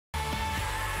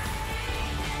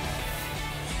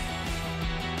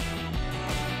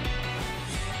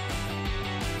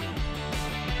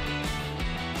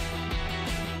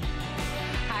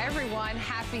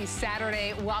everyone. Happy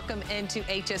Saturday. Welcome into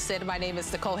HSN. My name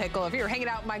is Nicole Hickle. If you're hanging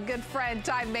out with my good friend,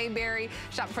 Ty Mayberry,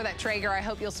 shopping for that Traeger, I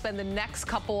hope you'll spend the next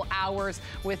couple hours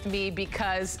with me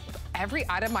because every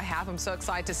item I have, I'm so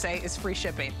excited to say, is free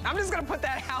shipping. I'm just gonna put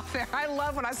that out there. I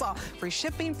love when I saw free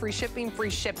shipping, free shipping, free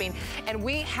shipping. And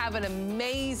we have an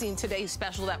amazing today's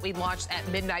special that we launched at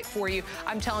midnight for you.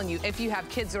 I'm telling you, if you have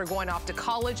kids that are going off to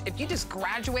college, if you just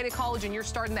graduated college and you're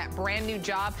starting that brand new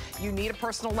job, you need a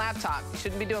personal laptop. You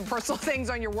shouldn't be doing personal things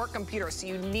on your work computer, so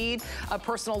you need a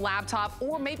personal laptop,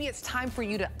 or maybe it's time for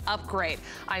you to upgrade.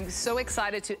 I'm so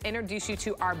excited to introduce you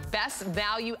to our best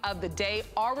value of the day,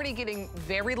 already getting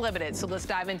very limited. So let's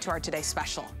dive into our today's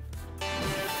special.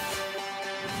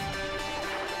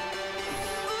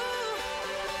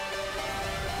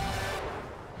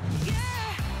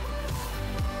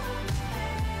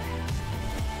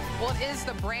 Well, it is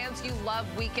the Brands You Love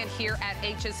weekend here at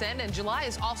HSN, and July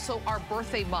is also our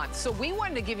birthday month. So we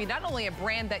wanted to give you not only a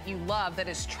brand that you love that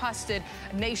is trusted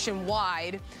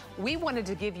nationwide, we wanted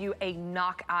to give you a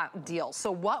knockout deal.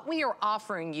 So what we are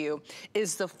offering you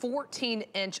is the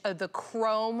 14-inch of the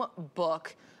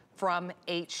Chromebook from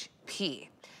HP.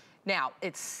 Now,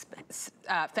 it's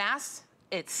fast,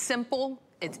 it's simple,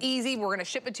 it's easy. We're gonna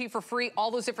ship it to you for free.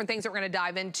 All those different things that we're gonna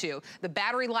dive into. The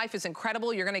battery life is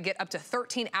incredible. You're gonna get up to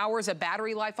 13 hours of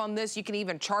battery life on this. You can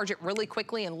even charge it really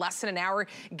quickly in less than an hour,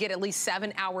 get at least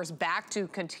 7 hours back to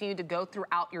continue to go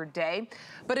throughout your day.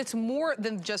 But it's more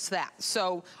than just that.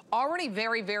 So already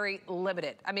very, very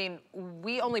limited. I mean,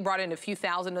 we only brought in a few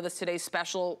thousand of this today's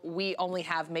special. We only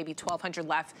have maybe 1,200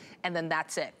 left, and then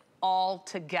that's it. All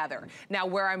together. Now,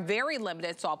 where I'm very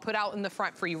limited, so I'll put out in the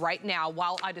front for you right now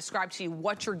while I describe to you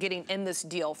what you're getting in this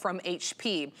deal from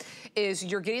HP, is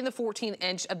you're getting the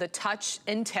 14-inch of the Touch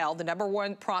Intel, the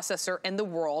 #1 processor in the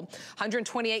world,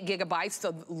 128 gigabytes,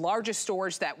 the largest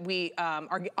storage that we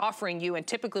are offering you, and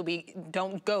typically we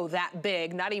don't go that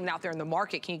big, not even out there in the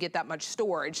market can you get that much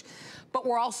storage, but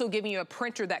we're also giving you a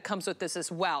printer that comes with this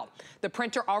as well. The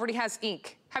printer already has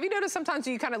ink. Have you noticed sometimes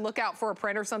you kind of look out for a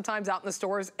printer sometimes out in the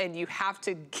stores and you have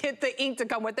to get the ink to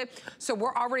come with it? So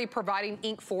we're already providing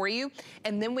ink for you,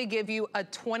 and then we give you a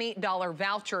 $20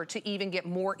 voucher to even get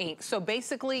more ink. So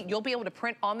basically, you'll be able to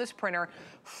print on this printer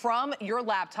from your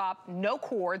laptop, no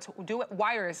cords, do it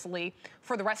wirelessly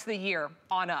for the rest of the year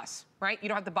on us, right? You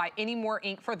don't have to buy any more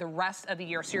ink for the rest of the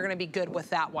year, so you're gonna be good with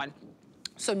that one.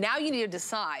 So now you need to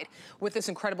decide with this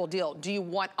incredible deal, do you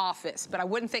want Office? But I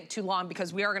wouldn't think too long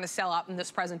because we are gonna sell out in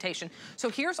this presentation. So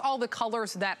here's all the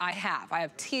colors that I have. I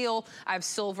have teal, I have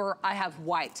silver, I have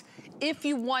white. If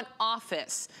you want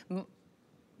Office,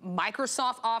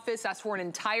 Microsoft Office, that's for an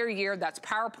entire year, that's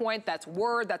PowerPoint, that's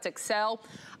Word, that's Excel.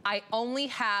 I only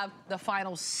have the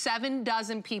final 7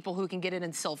 dozen people who can get it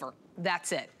in silver.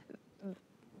 That's it.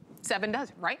 7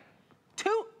 dozen, right?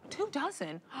 Two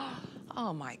dozen?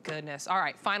 Oh my goodness. All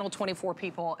right, final 24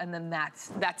 people, and then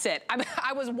that's it.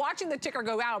 I was watching the ticker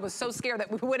go out. I was so scared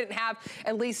that we wouldn't have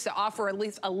at least to offer at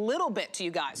least a little bit to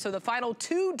you guys. So the final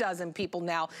 2 dozen people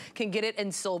now can get it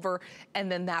in silver, and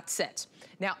then that's it.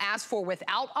 Now, as for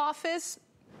without Office,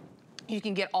 you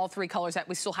can get all 3 colors that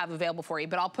we still have available for you,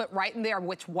 but I'll put right in there,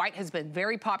 which white has been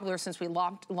very popular since we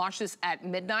launched this at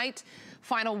midnight.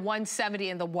 Final 170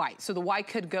 in the white. So the white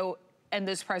could go in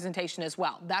this presentation as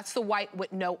well. That's the white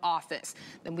with no Office.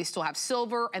 Then we still have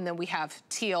silver, and then we have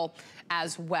teal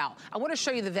as well. I wanna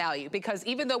show you the value because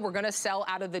even though we're gonna sell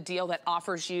out of the deal that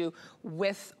offers you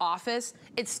with Office,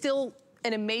 it's still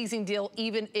an amazing deal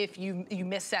even if you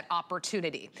miss that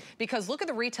opportunity. Because look at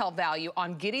the retail value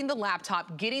on getting the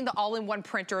laptop, getting the all-in-one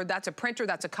printer, that's a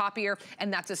copier,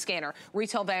 and that's a scanner.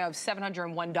 Retail value of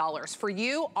 $701. For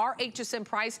you, our HSN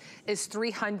price is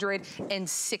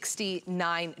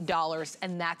 $369,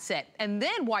 and that's it. And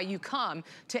then why you come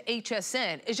to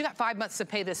HSN is you got 5 months to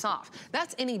pay this off.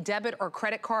 That's any debit or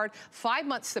credit card, 5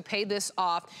 months to pay this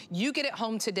off. You get it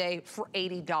home today for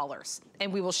 $80,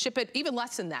 and we will ship it even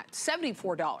less than that, $74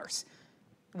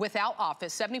 without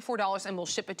Office, $74, and we'll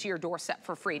ship it to your doorstep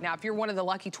for free. Now, if you're one of the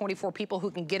lucky 24 people who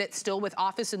can get it still with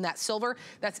Office in that silver,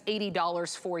 that's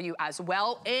 $80 for you as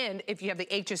well. And if you have the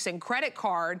HSN credit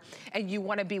card and you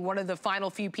wanna be one of the final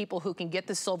few people who can get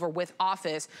the silver with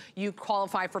Office, you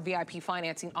qualify for VIP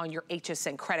financing on your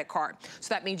HSN credit card.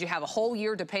 So that means you have a whole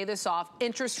year to pay this off,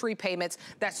 interest-free payments,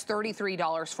 that's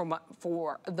 $33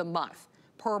 for the month.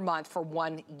 per month for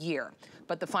 1 year.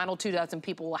 But the final 2 dozen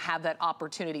people will have that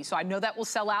opportunity. So I know that will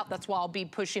sell out. That's why I'll be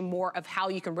pushing more of how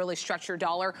you can really stretch your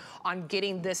dollar on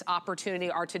getting this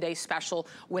opportunity, our today's special,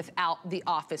 without the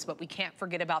office. But we can't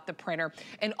forget about the printer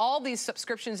and all these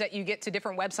subscriptions that you get to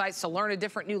different websites to learn a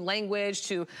different new language,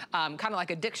 to kind of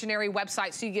like a dictionary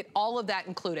website. So you get all of that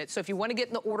included. So if you want to get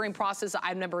in the ordering process,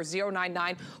 item number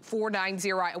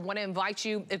 099490. I want to invite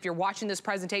you, if you're watching this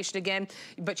presentation again,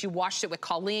 but you watched it with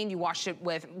Colleen, you watched it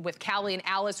with Callie and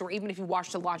Alice, or even if you watched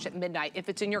the launch at midnight, if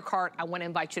it's in your cart, I want to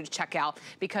invite you to check out,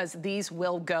 because these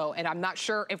will go. And I'm not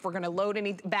sure if we're going to load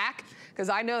any back, because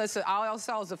I know this, all I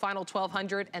saw is the final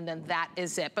 1,200, and then that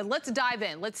is it. But let's dive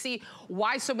in. Let's see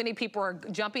why so many people are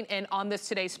jumping in on this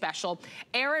today's special.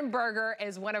 Aaron Berger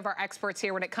is one of our experts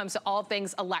here when it comes to all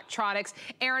things electronics.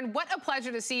 Aaron, what a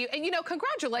pleasure to see you. And you know,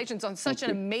 congratulations on such an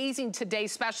amazing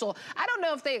today's special. I don't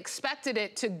know if they expected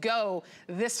it to go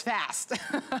this fast.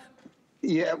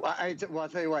 Yeah, well, I'll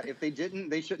tell you what, if they didn't,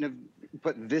 they shouldn't have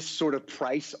put this sort of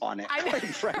price on it, quite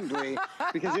frankly,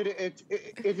 because it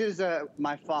is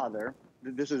my father.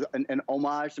 This is an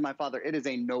homage to my father. It is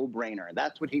a no-brainer.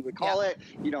 That's what he would call it.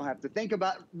 You don't have to think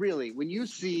about, really, when you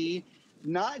see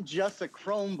not just a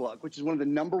Chromebook, which is one of the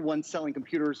 #1 selling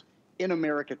computers in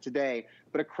America today,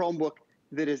 but a Chromebook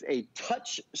that is a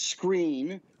touch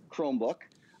screen Chromebook,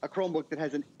 a Chromebook that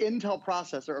has an Intel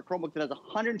processor, a Chromebook that has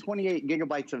 128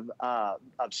 gigabytes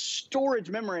of storage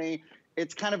memory.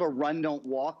 It's kind of a run, don't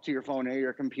walk to your phone or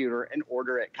your computer and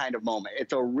order it kind of moment.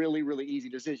 It's a really, really easy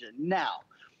decision. Now,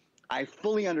 I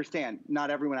fully understand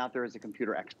not everyone out there is a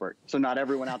computer expert. So not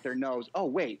everyone out there knows, oh,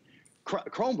 wait,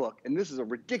 Chromebook, and this is a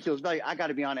ridiculous value. I got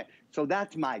to be on it. So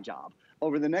that's my job.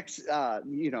 Over the next,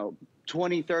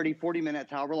 20, 30, 40 minutes,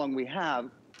 however long we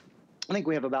have, I think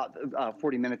we have about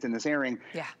 40 minutes in this airing.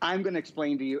 Yeah. I'm going to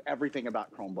explain to you everything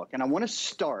about Chromebook. And I want to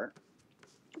start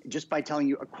just by telling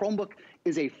you a Chromebook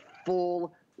is a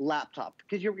full laptop,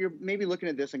 because you're maybe looking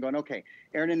at this and going, okay,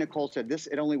 Aaron and Nicole said this,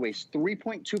 it only weighs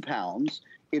 3.2 pounds.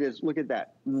 It is, look at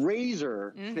that,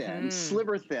 razor thin,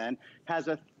 sliver thin, has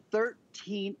a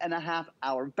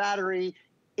 13.5-hour battery,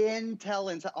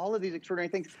 Intel, and all of these extraordinary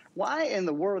things. Why in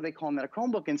the world are they calling that a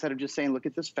Chromebook instead of just saying, look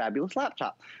at this fabulous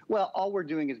laptop? Well, all we're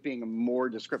doing is being more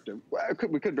descriptive.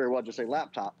 We could very well just say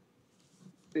laptop.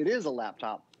 It is a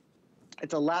laptop.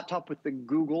 It's a laptop with the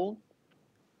Google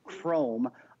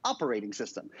Chrome operating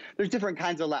system. There's different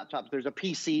kinds of laptops. There's a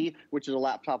PC, which is a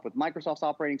laptop with Microsoft's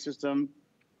operating system.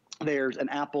 There's an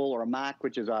Apple or a Mac,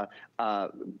 which is a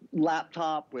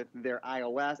laptop with their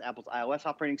iOS, Apple's iOS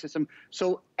operating system.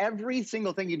 So every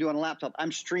single thing you do on a laptop,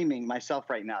 I'm streaming myself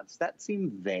right now. Does that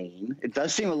seem vain? It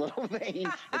does seem a little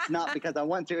vain. It's not because I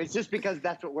want to. It's just because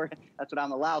that's what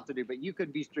I'm allowed to do. But you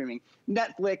could be streaming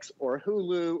Netflix or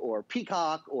Hulu or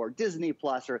Peacock or Disney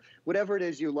Plus or whatever it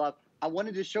is you love. I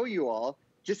wanted to show you all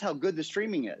just how good the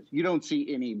streaming is. You don't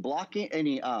see any blocking,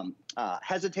 any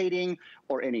hesitating,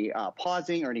 or any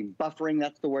pausing, or any buffering.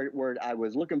 That's the word I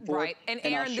was looking for. Right, and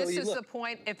Aaron, this is the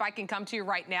point, if I can come to you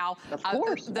right now. Of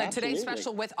course, Today's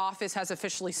special with Office has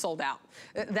officially sold out.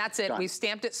 That's it, we've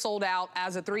stamped it sold out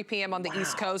as of 3 p.m. on the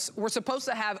East Coast. We're supposed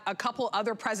to have a couple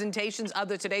other presentations of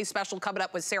the today's special coming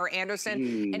up with Sarah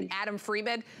Anderson and Adam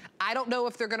Freeman. I don't know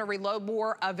if they're gonna reload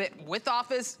more of it with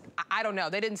Office. I don't know,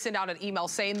 they didn't send out an email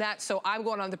saying that, so I'm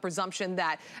going on the presumption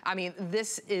that, I mean,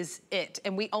 this is it.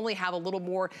 And we only have a little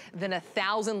more than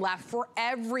 1,000 left for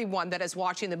everyone that is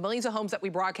watching the millions of homes that we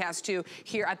broadcast to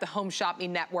here at the Home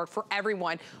Shopping Network, for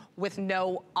everyone with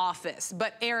no Office.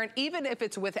 But Aaron, even if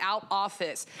it's without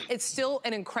Office, it's still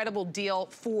an incredible deal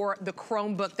for the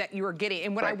Chromebook that you are getting.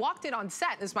 And when I walked in on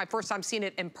set, this is my first time seeing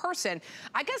it in person,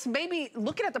 I guess maybe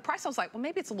looking at the price, I was like, well,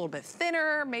 maybe it's a little bit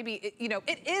thinner, maybe,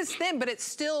 it is thin, but it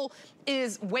still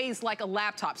weighs like a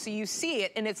laptop. So you see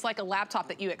it, and it's like a laptop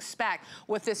that you expect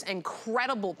with this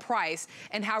incredible price.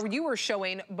 And how you were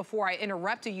showing before I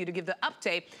interrupted you to give the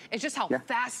update, is just how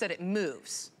fast that it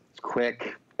moves. It's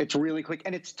quick. It's really quick,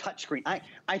 and it's touchscreen.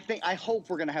 I hope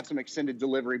we're going to have some extended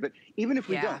delivery, but even if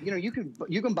we don't,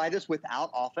 you can buy this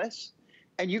without Office,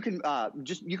 and you can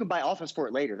buy Office for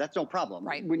it later. That's no problem.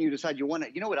 Right. When you decide you want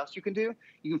it, you know what else you can do?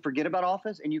 You can forget about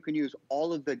Office, and you can use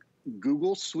all of the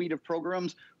Google suite of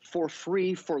programs for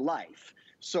free for life.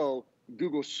 So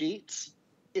Google Sheets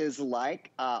is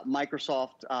like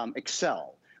Microsoft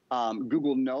Excel.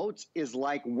 Google Notes is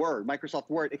like Word, Microsoft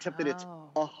Word, except that it's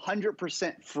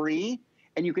 100% free,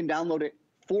 and you can download it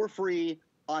for free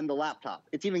on the laptop.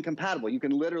 It's even compatible. You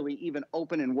can literally even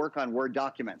open and work on Word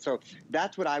documents. So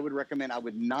that's what I would recommend. I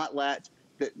would not let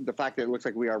the fact that it looks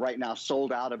like we are right now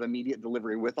sold out of immediate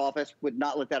delivery with Office, would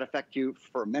not let that affect you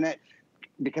for a minute,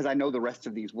 because I know the rest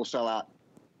of these will sell out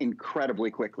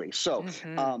incredibly quickly. So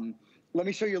let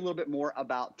me show you a little bit more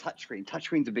about touchscreen.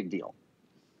 Touchscreen's a big deal.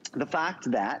 The fact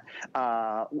that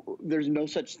there's no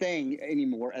such thing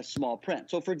anymore as small print.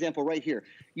 So for example, right here,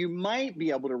 you might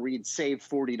be able to read save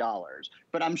 $40,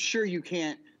 but I'm sure you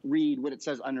can't read what it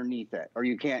says underneath it, or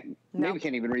you can't, maybe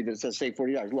can't even read that it says save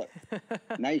 $40. Look,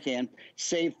 now you can.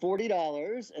 Save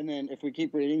 $40, and then if we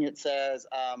keep reading, it says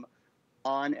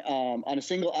on a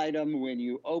single item when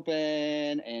you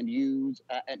open and use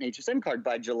an HSN card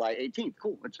by July 18th.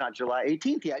 Cool, it's not July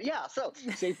 18th yet. Yeah, so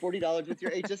save $40 with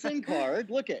your HSN card.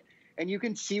 Look it. And you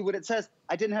can see what it says.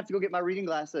 I didn't have to go get my reading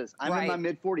glasses. I'm in my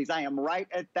mid-40s. I am right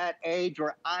at that age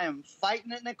where I am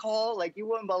fighting it, Nicole, like you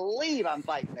wouldn't believe I'm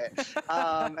fighting it.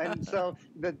 And so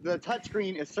the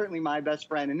touchscreen is certainly my best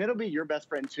friend, and it'll be your best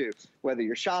friend too, whether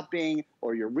you're shopping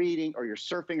or you're reading or you're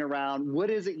surfing around. What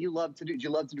is it you love to do? Do you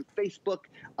love to do Facebook?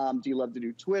 Do you love to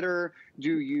do Twitter?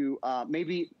 Do you,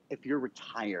 maybe if you're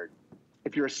retired,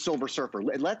 if you're a silver surfer,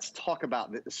 let's talk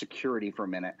about the security for a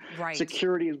minute. Right.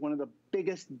 Security is one of the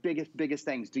biggest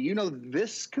things. Do you know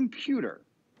this computer,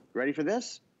 ready for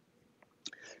this?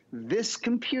 This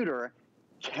computer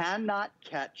cannot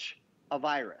catch a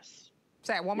virus.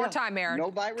 Say it one more time, Aaron. No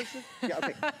viruses? Yeah,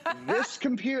 okay. This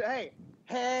computer,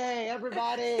 hey,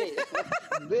 everybody.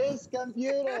 This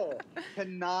computer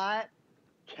cannot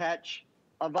catch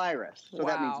a virus. So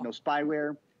that means no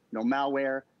spyware, no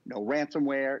malware, no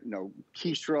ransomware, no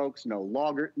keystrokes, no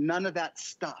logger, none of that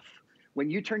stuff. When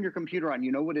you turn your computer on,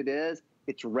 you know what it is?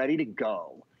 It's ready to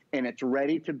go, and it's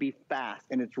ready to be fast,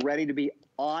 and it's ready to be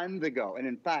on the go. And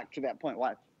in fact, to that point,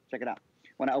 watch, check it out.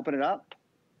 When I open it up,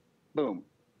 boom,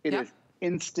 it is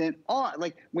instant on.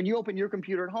 Like when you open your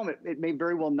computer at home, it may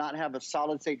very well not have a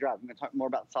solid state drive. I'm going to talk more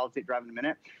about solid state drive in a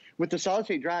minute. With the solid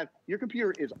state drive, your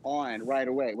computer is on right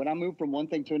away. When I move from one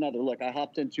thing to another, look, I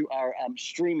hopped into our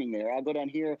streaming there. I'll go down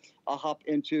here, I'll hop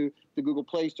into the Google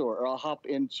Play Store, or I'll hop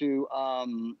into,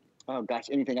 oh gosh,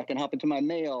 anything. I can hop into my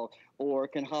mail, or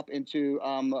can hop into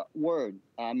Word.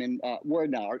 I'm in Word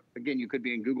now. Or, again, you could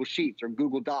be in Google Sheets or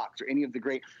Google Docs or any of the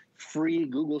great free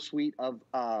Google suite of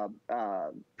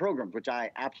programs, which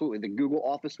I absolutely, the Google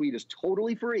Office suite is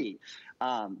totally free.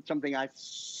 Something I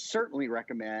certainly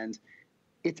recommend.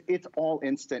 It's all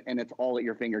instant, and it's all at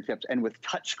your fingertips. And with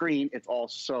touchscreen, it's all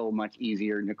so much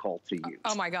easier, Nicole, to use.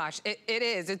 Oh my gosh, it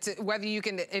is. It's whether you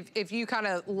can, if you kind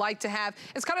of like to have,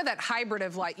 it's kind of that hybrid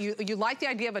of like, you like the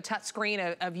idea of a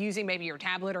touchscreen of using maybe your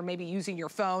tablet or maybe using your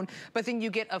phone, but then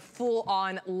you get a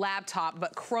full-on laptop,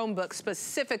 but Chromebook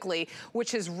specifically,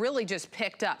 which has really just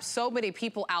picked up. So many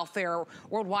people out there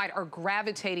worldwide are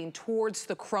gravitating towards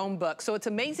the Chromebook. So it's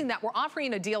amazing that we're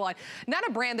offering a deal on not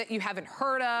a brand that you haven't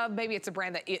heard of, maybe it's a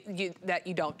brand that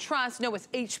you don't trust. No, it's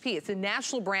HP. It's a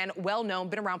national brand, well-known,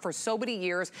 been around for so many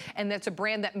years, and that's a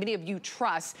brand that many of you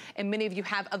trust, and many of you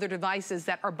have other devices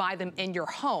that are by them in your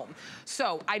home.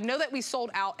 So I know that we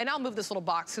sold out, and I'll move this little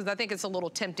box because I think it's a little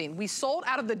tempting. We sold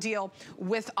out of the deal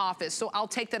with Office, so I'll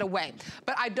take that away.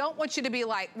 But I don't want you to be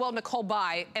like, well, Nicole,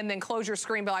 bye, and then close your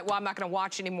screen, be like, well, I'm not going to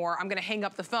watch anymore. I'm going to hang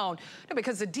up the phone. No,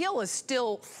 because the deal is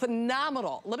still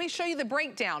phenomenal. Let me show you the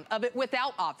breakdown of it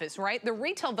without Office, right? The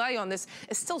retail value on this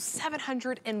is still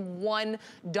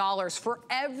 $701 for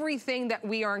everything that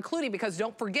we are including, because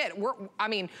don't forget,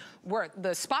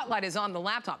 the spotlight is on the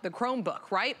laptop, the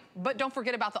Chromebook, right? But don't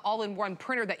forget about the all-in-one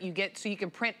printer that you get, so you can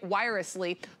print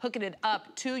wirelessly, hooking it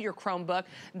up to your Chromebook.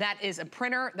 That is a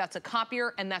printer, that's a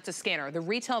copier, and that's a scanner. The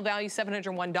retail value,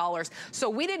 $701. So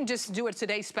we didn't just do a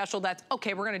Today Special that's,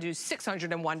 okay, we're gonna do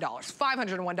 $601,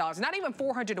 $501, not even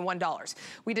 $401.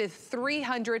 We did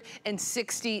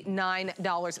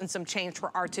 $369 and some change for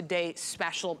our Today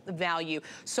Special value.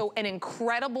 So an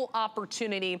incredible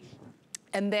opportunity.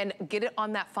 And then get it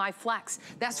on that 5 Flex.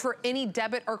 That's for any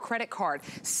debit or credit card.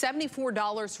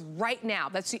 $74 right now.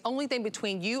 That's the only thing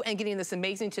between you and getting this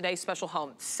amazing Today Special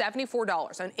home.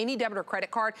 $74 on any debit or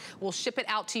credit card. We'll ship it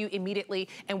out to you immediately,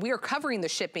 and we are covering the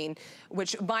shipping,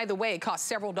 which, by the way, costs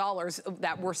several dollars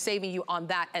that we're saving you on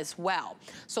that as well.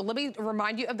 So let me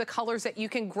remind you of the colors that you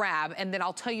can grab, and then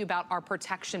I'll tell you about our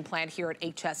protection plan here at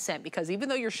HSN, because even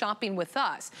though you're shopping with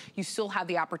us, you still have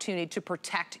the opportunity to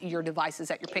protect your devices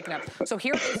that you're picking up. So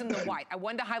here it is in the white. I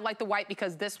wanted to highlight the white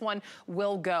because this one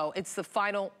will go. It's the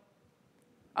final,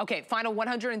 okay, final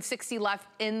 160 left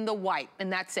in the white,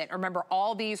 and that's it. Remember,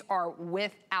 all these are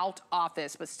without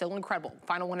Office, but still incredible.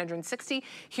 Final 160.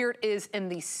 Here it is in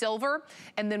the silver,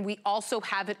 and then we also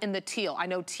have it in the teal. I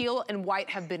know teal and white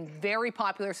have been very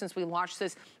popular since we launched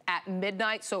this at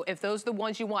midnight. So if those are the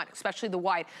ones you want, especially the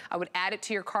white, I would add it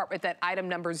to your cart with that item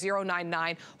number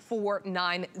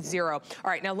 099490. All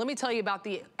right, now let me tell you about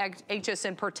the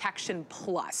HSN Protection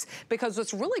Plus, because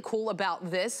what's really cool about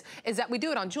this is that we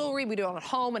do it on jewelry, we do it on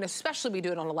home, and especially we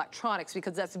do it on electronics,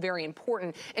 because that's very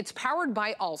important. It's powered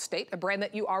by Allstate, a brand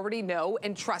that you already know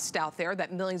and trust out there,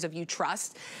 that millions of you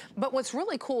trust. But what's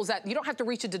really cool is that you don't have to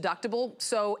reach a deductible.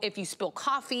 So if you spill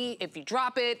coffee, if you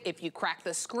drop it, if you crack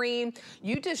the screen,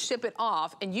 you just ship it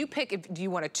off and you pick, do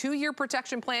you want a 2-year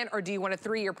protection plan or do you want a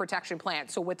 3-year protection plan?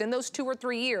 So within those 2 or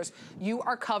 3 years, you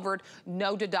are covered,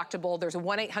 no deductible. There's a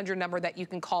 1-800 number that you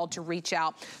can call to reach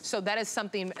out. So that is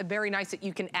something very nice that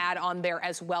you can add on there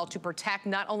as well to protect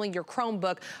not only your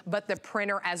Chromebook, but the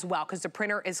printer as well, because the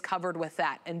printer is covered with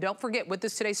that. And don't forget, with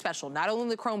this today's special, not only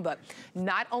the Chromebook,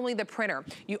 not only the printer,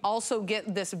 you also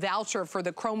get this voucher for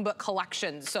the Chromebook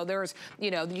collection. So there's,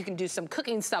 you know, you can do some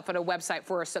cooking stuff on a website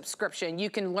for a subscription. You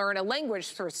can learn a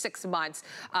language for 6 months.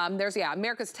 There's,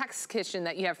 America's Text Kitchen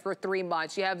that you have for 3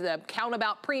 months. You have the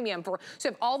Countabout Premium for, so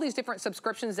you have all these different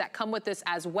subscriptions that come with this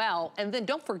as well. And then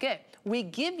don't forget, we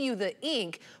give you the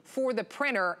ink for the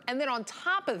printer. And then on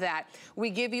top of that, we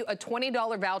give you a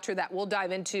 $20 voucher that we'll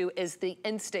dive into is the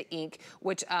Insta Ink,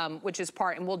 which is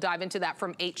part, and we'll dive into that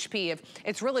from HP.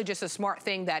 It's really just a smart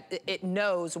thing that it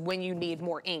knows when you need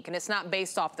more ink. And it's not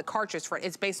based off the cartridge for it,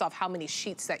 it's based off how many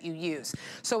sheets that you use.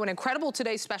 So an incredible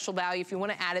today's special value. If you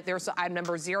want to add it, there's the item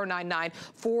number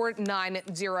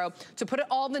 099490. To put it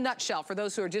all in the nutshell, for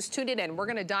those who are just tuning in, we're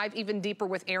going to dive even deeper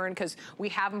with Aaron because we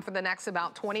have him for the next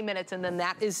about 20 minutes, and then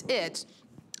that is it.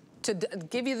 To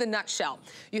give you the nutshell,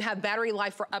 you have battery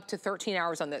life for up to 13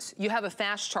 hours on this. You have a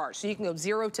fast charge, so you can go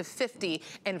 0 to 50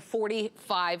 in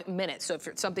 45 minutes. So if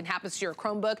something happens to your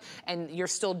Chromebook and you're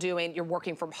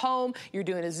working from home, you're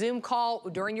doing a Zoom call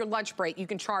during your lunch break, you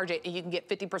can charge it and you can get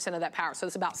 50% of that power. So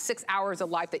it's about 6 hours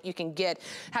of life that you can get.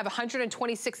 Have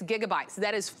 126 gigabytes.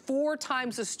 That is 4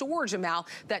 times the storage amount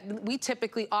that we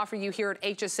typically offer you here at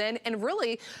HSN. And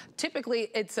really, typically,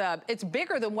 it's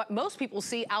bigger than what most people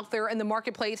see out there in the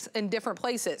marketplace in different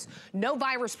places. No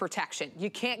virus protection. You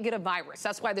can't get a virus.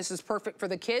 That's why this is perfect for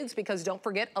the kids, because don't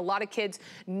forget, a lot of kids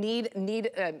need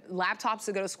laptops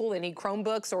to go to school. They need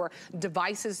Chromebooks or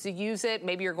devices to use it.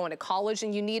 Maybe you're going to college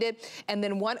and you need it. And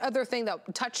then one other thing, that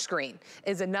touchscreen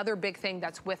is another big thing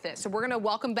that's with it. So we're going to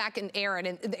welcome back in Aaron.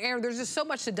 And Aaron, there's just so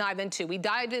much to dive into. We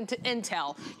dived into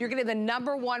Intel. You're getting the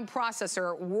 #1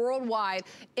 processor worldwide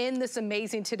in this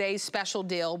amazing today's special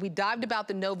deal. We dived about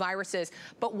the no viruses,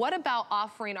 but what about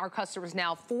offering our customers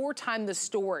now 4 times the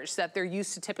storage that they're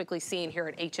used to typically seeing here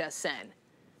at HSN?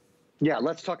 Yeah,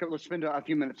 let's spend a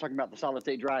few minutes talking about the solid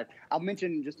state drive. I'll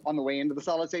mention just on the way into the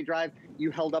solid state drive,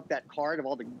 you held up that card of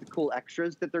all the cool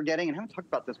extras that they're getting, and I haven't talked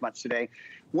about this much today.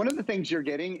 One of the things you're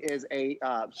getting is a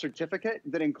certificate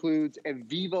that includes a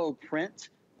Vivo print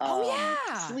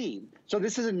sleeve. So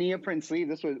this is a neoprene sleeve.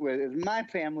 This was my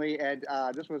family, and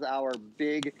this was our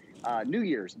big New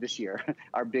Year's this year,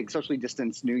 our big socially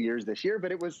distanced New Year's this year,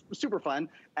 but it was super fun.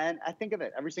 And I think of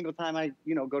it every single time I,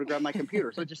 go to grab my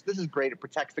computer. So this is great. It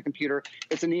protects the computer.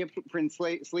 It's a neoprene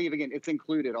sleeve. Again, it's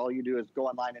included. All you do is go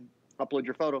online and upload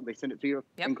your photo. They send it to you,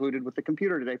 included with the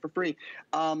computer today for free.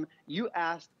 You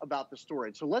asked about the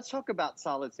storage. So let's talk about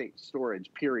solid state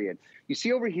storage, period. You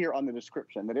see over here on the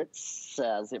description that it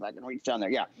says, if I can reach down there.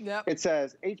 Yeah. Yep. It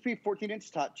says HP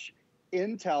 14-inch touch,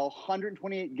 Intel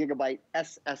 128 gigabyte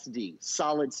SSD,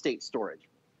 solid state storage.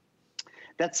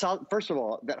 That's first of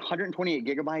all, that 128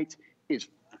 gigabytes is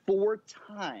 4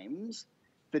 times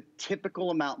the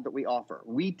typical amount that we offer.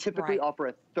 We typically offer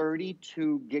a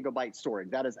 32 gigabyte storage.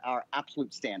 That is our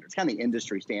absolute standard. It's kind of the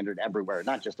industry standard everywhere,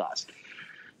 not just us.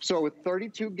 So with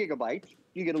 32 gigabytes,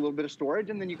 you get a little bit of storage,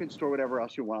 and then you can store whatever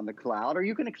else you want on the cloud, or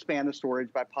you can expand the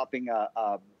storage by popping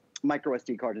a micro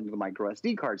SD card into the micro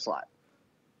SD card slot.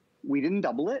 We didn't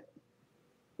double it.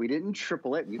 We didn't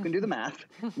triple it. You can do the math.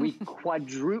 We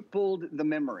quadrupled the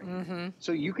memory.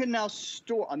 So you can now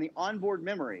store, on the onboard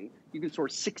memory, you can store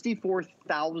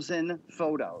 64,000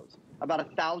 photos, about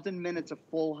 1,000 minutes of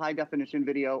full high definition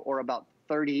video, or about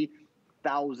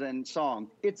 30,000 songs.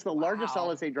 It's the largest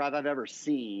solid state drive I've ever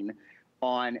seen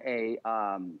on a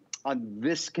on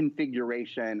this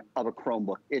configuration of a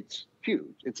Chromebook. It's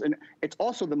huge. It's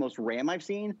also the most RAM I've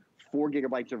seen. 4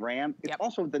 gigabytes of RAM. It's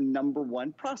also the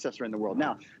 #1 processor in the world.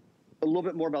 Now, a little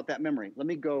bit more about that memory. Let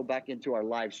me go back into our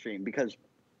live stream, because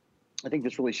I think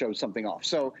this really shows something off.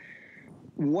 So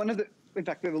in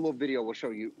fact, we have a little video we'll show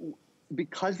you.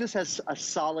 Because this has a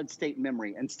solid state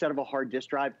memory instead of a hard disk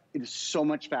drive, it is so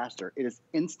much faster. It is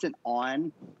instant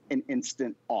on and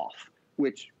instant off,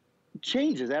 which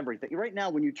changes everything. Right now,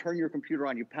 when you turn your computer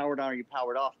on, you power it on or you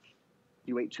power it off,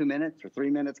 you wait 2 minutes or 3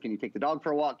 minutes? Can you take the dog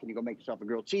for a walk? Can you go make yourself a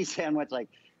grilled cheese sandwich? Like,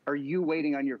 are you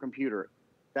waiting on your computer?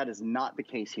 That is not the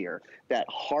case here. That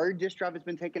hard disk drive has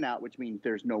been taken out, which means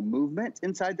there's no movement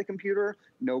inside the computer.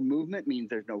 No movement means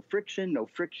there's no friction. No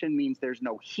friction means there's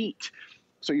no heat.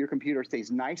 So your computer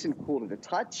stays nice and cool to the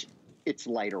touch. It's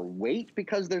lighter weight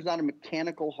because there's not a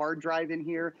mechanical hard drive in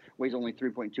here. Weighs only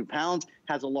 3.2 pounds,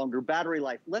 has a longer battery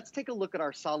life. Let's take a look at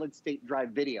our solid state drive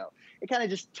video. It kind of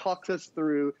just talks us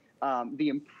through the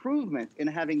improvement in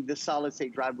having the solid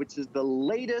state drive, which is the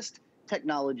latest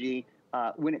technology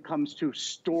when it comes to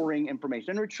storing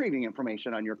information and retrieving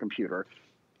information on your computer.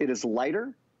 It is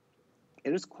lighter,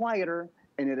 it is quieter,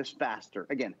 and it is faster.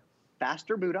 Again,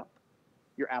 faster boot up.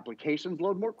 Your applications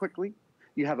load more quickly.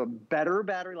 You have a better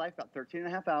battery life, about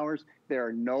 13.5 hours. There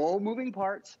are no moving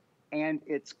parts, and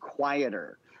it's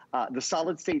quieter. The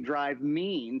solid state drive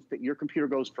means that your computer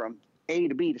goes from A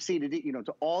to B to C to D, you know,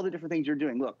 to all the different things you're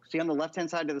doing. Look, see on the left-hand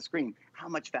side of the screen how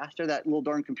much faster that little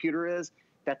darn computer is?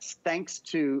 That's thanks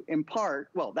to, in part,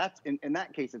 well, that's in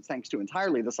that case, it's thanks to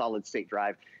entirely the solid state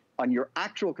drive. On your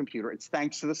actual computer, it's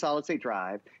thanks to the solid state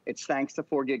drive. It's thanks to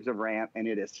 4 gigs of RAM, and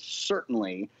it is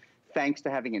certainly thanks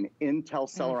to having an Intel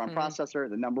Celeron processor,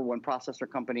 the #1 processor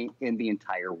company in the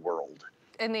entire world.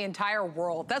 In the entire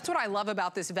world. That's what I love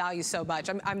about this value so much.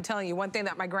 I'm telling you, one thing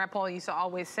that my grandpa used to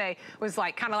always say was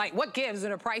like, kind of like, what gives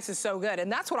when a price is so good?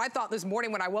 And that's what I thought this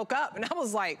morning when I woke up. And I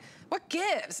was like, what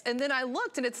gives? And then I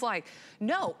looked and it's like,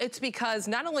 no, it's because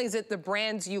not only is it the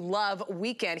brands you love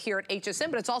weekend here at HSN,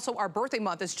 but it's also our birthday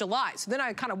month. It's July. So then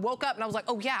I kind of woke up and I was like,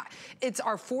 oh yeah, it's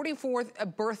our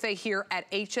 44th birthday here at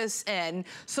HSN.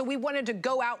 So we wanted to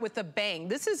go out with a bang.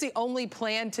 This is the only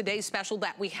plan today special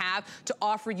that we have to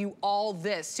offer you all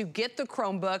this, to get the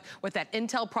Chromebook with that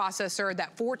Intel processor,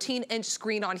 that 14-inch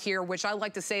screen on here, which I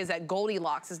like to say is that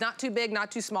Goldilocks. It's not too big,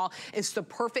 not too small. It's the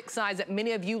perfect size that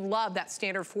many of you love, that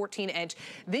standard 14-inch.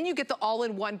 Then you get the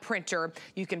all-in-one printer.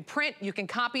 You can print, you can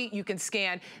copy, you can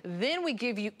scan. Then we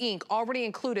give you ink already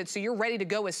included, so you're ready to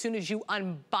go as soon as you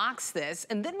unbox this.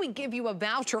 And then we give you a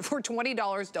voucher for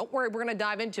 $20. Don't worry, we're gonna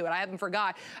dive into it. I haven't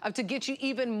forgot, to get you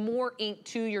even more ink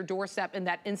to your doorstep in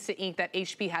that instant ink that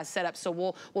HP has set up. So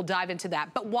we'll dive into that.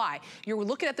 But why? You're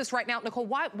looking at this right now, Nicole,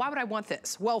 why would I want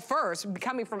this? Well, first,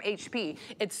 coming from HP,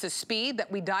 it's the speed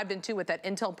that we dived into with that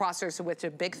Intel processor, which is a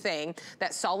big thing,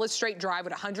 that solid straight drive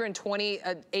with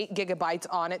 128 gigabytes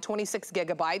on it, 26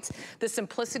 gigabytes, the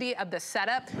simplicity of the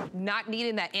setup, not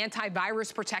needing that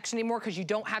antivirus protection anymore because you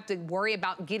don't have to worry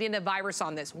about getting a virus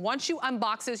on this. Once you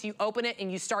unbox this, you open it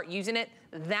and you start using it,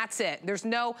 that's it. There's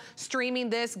no streaming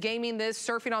this, gaming this,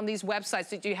 surfing on these websites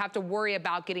that you have to worry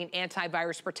about getting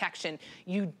antivirus protection.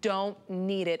 You don't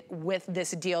need it with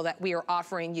this deal that we are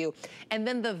offering you. And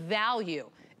then the value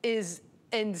is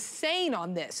insane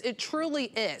on this. It truly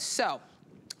is. So,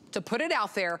 to put it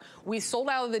out there, we sold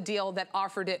out of the deal that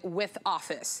offered it with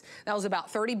Office. That was about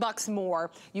 30 bucks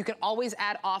more. You can always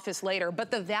add Office later,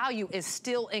 but the value is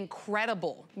still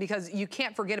incredible because you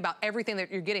can't forget about everything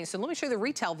that you're getting. So let me show you the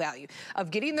retail value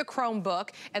of getting the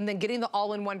Chromebook and then getting the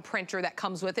all-in-one printer that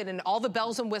comes with it and all the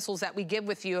bells and whistles that we give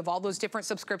with you of all those different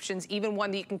subscriptions, even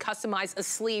one that you can customize a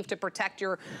sleeve to protect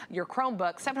your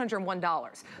Chromebook,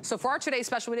 $701. So for our today's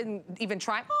special, we didn't even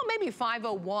try, oh, maybe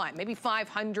 501, maybe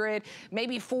 500,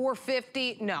 maybe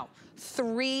 450, no,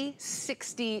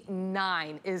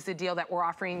 369 is the deal that we're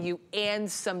offering you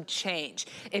and some change.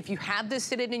 If you have this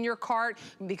sitting in your cart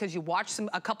because you watched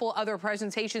a couple other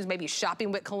presentations, maybe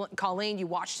shopping with Colleen, you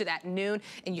watched it at noon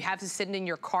and you have this sitting in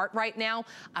your cart right now,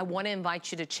 I want to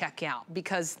invite you to check out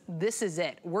because this is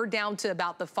it. We're down to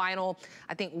about the final,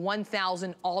 I think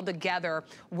 1,000 altogether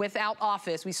without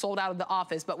Office. We sold out of the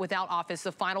Office, but without Office,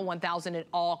 the final 1,000 in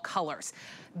all colors.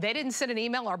 They didn't send an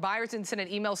email, our buyers didn't send an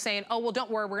email saying, oh, well,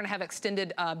 don't worry, we're gonna have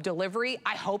extended delivery.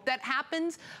 I hope that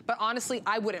happens, but honestly,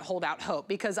 I wouldn't hold out hope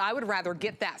because I would rather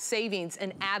get that savings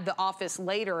and add the Office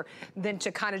later than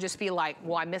to kind of just be like,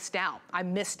 well, I missed out. I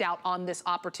missed out on this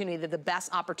opportunity, the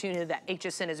best opportunity that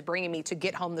HSN is bringing me to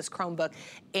get home this Chromebook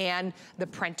and the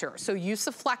printer. So use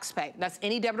the FlexPay. That's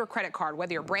any debit or credit card,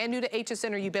 whether you're brand new to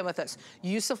HSN or you've been with us.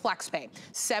 Use the FlexPay.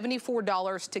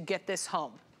 $74 to get this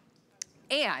home.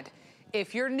 And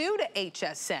if you're new to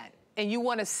HSN and you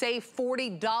want to save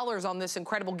 $40 on this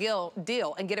incredible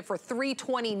deal and get it for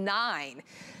 $329,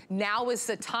 now is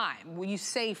the time. When you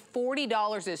save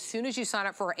 $40 as soon as you sign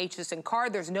up for our HSN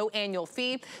card, there's no annual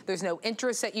fee, there's no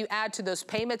interest that you add to those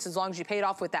payments as long as you pay it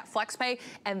off with that FlexPay,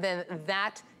 and then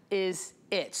that is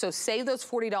it. So save those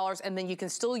 $40 and then you can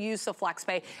still use the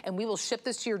FlexPay and we will ship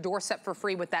this to your doorstep for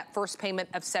free with that first payment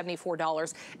of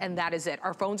 $74 and that is it.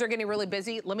 Our phones are getting really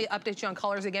busy. Let me update you on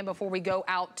colors again before we go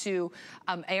out to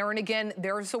Aaron again.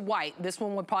 There's a white. This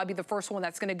one would probably be the first one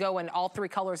that's gonna go in all 3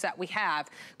 colors that we have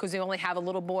because they only have a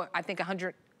little more, I think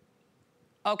 100.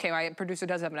 Okay, my producer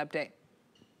does have an update.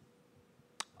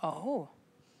 Oh.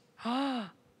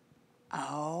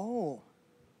 Oh.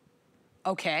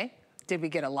 Okay. Did we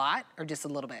get a lot or just a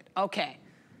little bit? Okay.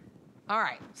 All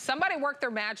right. Somebody work their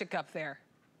magic up there.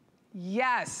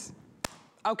 Yes.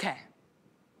 Okay.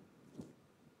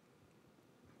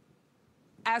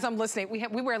 As I'm listening,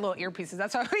 we wear little earpieces.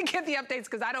 That's why we get the updates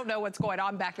because I don't know what's going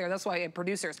on back there. That's why I have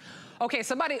producers. Okay,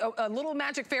 somebody, a little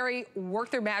magic fairy,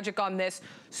 work their magic on this.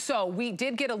 So we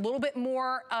did get a little bit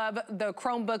more of the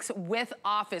Chromebooks with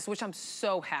Office, which I'm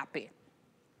so happy.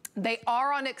 They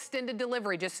are on extended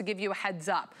delivery, just to give you a heads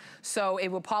up. So it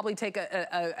will probably take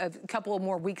a couple of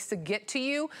more weeks to get to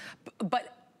you,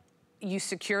 but you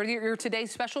secured your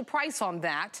today's special price on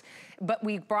that, but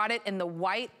we brought it in the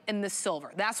white and the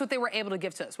silver. That's what they were able to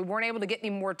give to us. We weren't able to get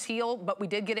any more teal, but we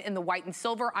did get it in the white and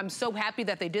silver. I'm so happy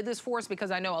that they did this for us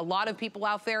because I know a lot of people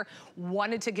out there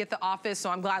wanted to get the Office, so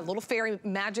I'm glad, little fairy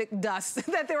magic dust,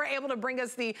 that they were able to bring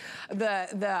us the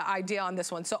idea on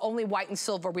this one. So only white and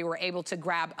silver we were able to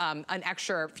grab an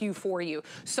extra few for you.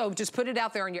 So just put it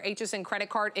out there on your HSN credit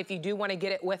card. If you do want to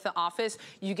get it with the Office,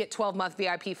 you get 12-month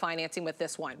VIP financing with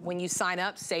this one. When you sign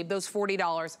up, save those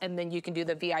 $40, and then you can do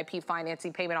the VIP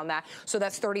financing payment on that. So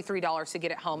that's $33 to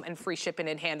get it home and free shipping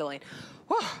and handling.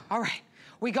 Whew, all right.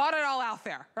 We got it all out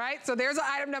there, right? So there's an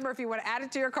item number if you want to add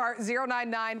it to your cart,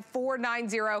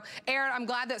 099490. Aaron, I'm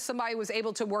glad that somebody was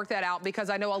able to work that out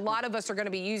because I know a lot of us are going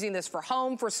to be using this for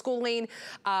home, for schooling,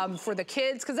 for the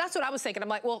kids, because that's what I was thinking. I'm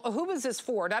like, well, who is this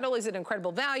for? Not only is it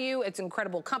incredible value, it's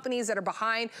incredible companies that are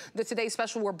behind the today's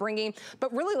special we're bringing,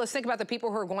 but really let's think about the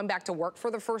people who are going back to work for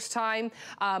the first time.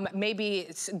 Maybe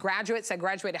it's graduates that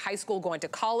graduated high school going to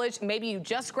college. Maybe you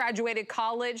just graduated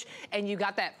college and you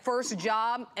got that first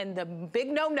job, and the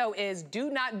big no-no is do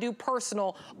not do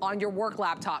personal on your work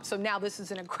laptop. So now this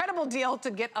is an incredible deal to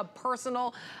get a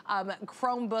personal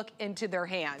Chromebook into their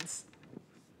hands.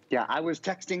 Yeah, I was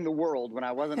texting the world when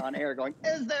I wasn't on air going,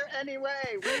 is there any way?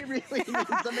 We really need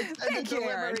some extended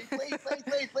delivery. Please, please,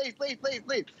 please, please, please, please,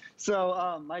 please.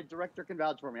 So my director can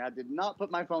vouch for me. I did not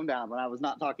put my phone down when I was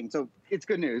not talking. So it's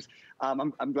good news.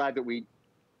 I'm glad that we,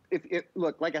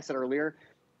 look, like I said earlier,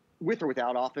 with or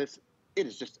without Office, it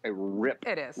is just a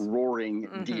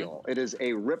rip-roaring deal. It is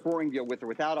a rip-roaring deal with or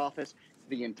without Office.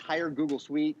 The entire Google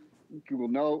Suite, Google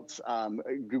Notes,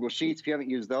 Google Sheets, if you haven't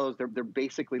used those, they're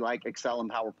basically like Excel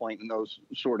and PowerPoint and those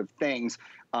sort of things,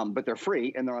 but they're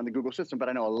free and they're on the Google system. But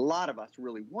I know a lot of us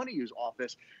really want to use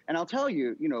Office. And I'll tell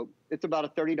you, it's about a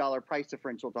 $30 price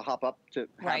differential to hop up to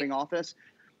having Office.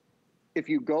 If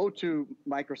you go to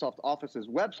Microsoft Office's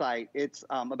website, it's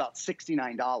about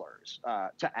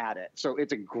 $69 to add it. So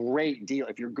it's a great deal.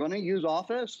 If you're going to use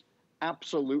Office,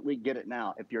 absolutely get it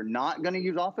now. If you're not going to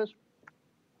use Office,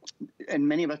 and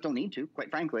many of us don't need to, quite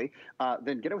frankly,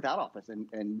 then get it without Office and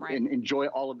enjoy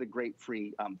all of the great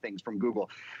free things from Google.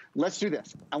 Let's do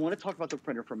this. I want to talk about the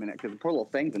printer for a minute because the poor little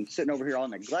thing's been sitting over here all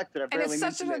neglected. And it's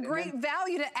such a great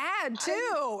value to add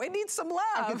too. It needs some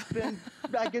love.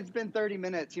 It's been 30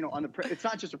 minutes, on the print. It's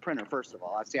not just a printer, first of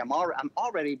all. I see. I'm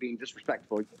already being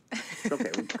disrespectful. It's okay.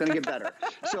 We're going to get better.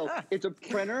 So it's a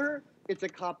printer. It's a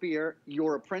copier.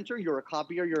 You're a printer, you're a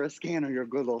copier, you're a scanner, you're a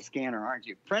good little scanner, aren't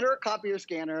you? Printer, copier,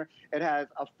 scanner. It has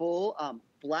a full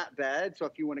flat bed. So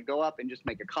if you want to go up and just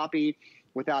make a copy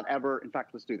without ever, in fact,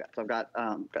 let's do that. So I've got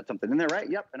something in there, right?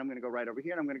 Yep. And I'm going to go right over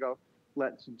here and I'm going to go,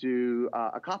 let's do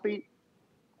a copy.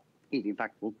 Easy. In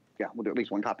fact, we'll do at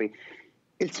least one copy.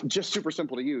 It's just super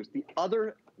simple to use. The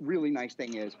other really nice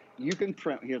thing is you can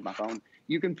print, here's my phone.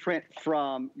 You can print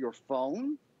from your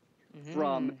phone,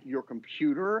 from your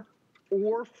computer,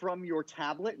 or from your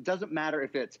tablet. Doesn't matter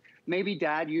if it's, maybe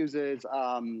dad uses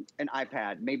an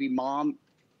iPad, maybe mom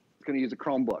is gonna use a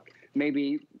Chromebook,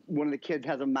 maybe one of the kids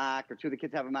has a Mac or two of the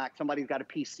kids have a Mac, somebody's got a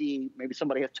PC, maybe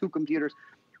somebody has 2 computers,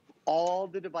 all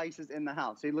the devices in the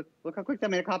house. See, look how quick that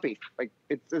made a copy. Like,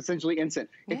 it's essentially instant.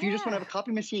 Yeah. If you just wanna have a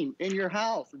copy machine in your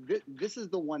house, this is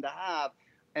the one to have.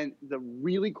 And the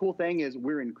really cool thing is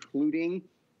we're including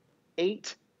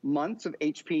 8 months of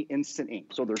HP Instant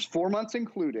Ink. So there's 4 months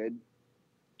included,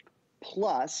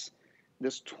 plus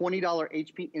this $20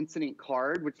 HP Instant Ink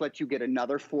card, which lets you get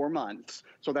another 4 months.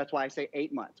 So that's why I say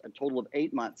 8 months, a total of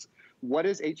 8 months. What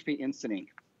is HP Instant Ink?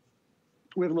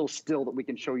 We have a little still that we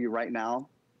can show you right now.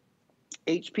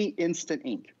 HP Instant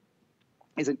Ink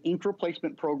is an ink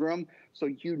replacement program, so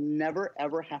you never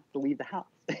ever have to leave the house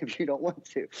if you don't want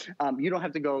to. You don't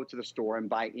have to go to the store and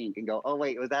buy ink and go, oh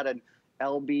wait, was that an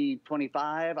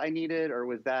LB25 I needed, or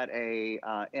was that a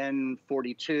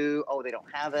N42? Oh, they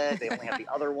don't have it. They only have the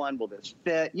other one. Will this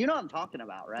fit? You know what I'm talking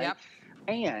about, right? Yep.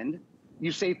 And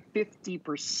you save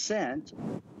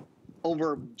 50%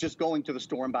 over just going to the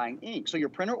store and buying ink. So your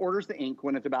printer orders the ink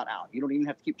when it's about out. You don't even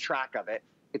have to keep track of it.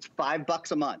 It's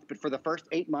 $5 a month, but for the first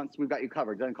 8 months, we've got you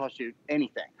covered. It doesn't cost you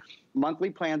anything. Monthly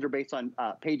plans are based on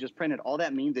pages printed. All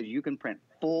that means is you can print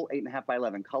full 8.5 by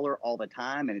 11 color all the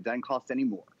time, and it doesn't cost any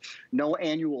more. No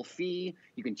annual fee.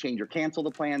 You can change or cancel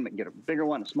the plan, get a bigger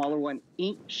one, a smaller one.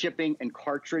 Ink, shipping, and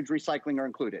cartridge recycling are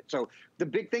included. So the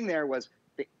big thing there was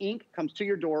the ink comes to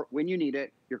your door when you need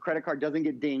it. Your credit card doesn't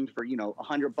get dinged for,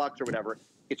 $100 or whatever.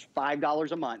 It's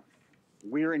 $5 a month.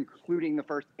 We're including the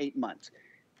first 8 months.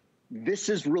 This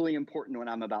is really important what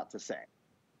I'm about to say.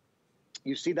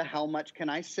 You see the how much can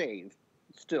I save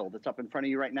still that's up in front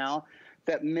of you right now?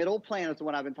 That middle plan is the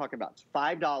one I've been talking about. It's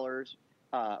 $5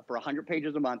 for 100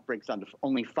 pages a month, breaks down to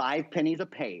only 5 pennies a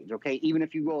page, okay? Even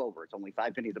if you go over, it's only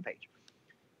 5 pennies a page.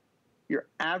 Your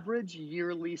average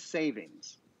yearly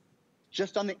savings,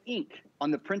 just on the ink,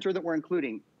 on the printer that we're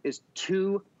including, is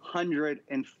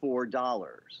 $204.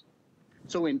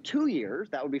 So in 2 years,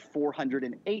 that would be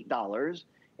 $408.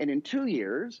 And in 2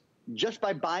 years, just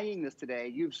by buying this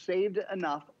today, you've saved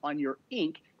enough on your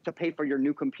ink to pay for your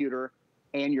new computer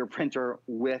and your printer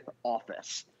with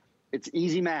Office. It's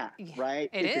easy math,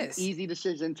 right? It's an easy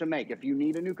decision to make. If you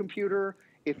need a new computer,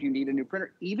 if you need a new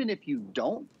printer, even if you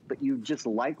don't, but you just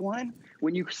like one,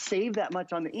 when you save that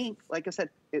much on the ink, like I said,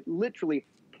 it literally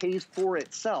pays for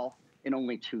itself in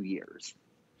only 2 years.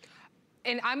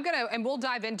 And we'll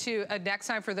dive into next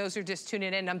time for those who are just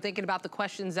tuning in. I'm thinking about the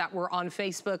questions that were on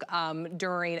Facebook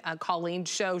during Colleen's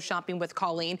show, Shopping with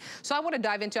Colleen. So I want to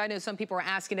dive into, I know some people are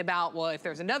asking about, well, if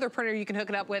there's another printer you can hook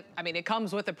it up with. I mean, it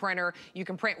comes with a printer. You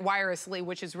can print wirelessly,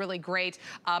 which is really great.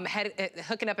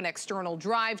 Hooking up an external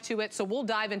drive to it. So we'll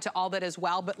dive into all that as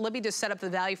well. But let me just set up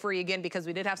the value for you again, because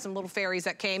we did have some little fairies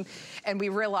that came and we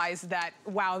realized that,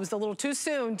 wow, it was a little too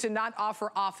soon to not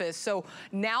offer Office. So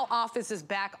now Office is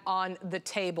back on the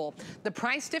table. The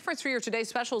price difference for your today's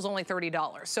special is only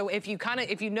 $30. So if you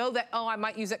know that, oh, I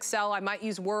might use Excel, I might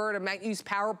use Word, I might use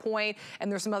PowerPoint, and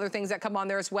there's some other things that come on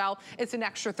there as well, it's an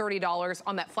extra $30.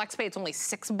 On that FlexPay, it's only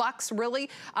 $6 really.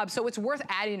 So it's worth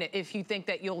adding it if you think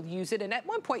that you'll use it. And at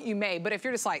one point you may, but if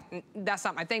you're just like, that's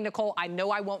not my thing, Nicole, I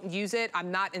know I won't use it, I'm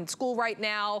not in school right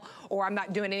now, or I'm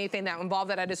not doing anything that involves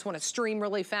that, I just want to stream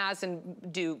really fast and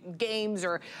do games,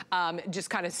 or just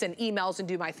kind of send emails and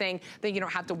do my thing, then you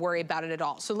don't have to worry about it at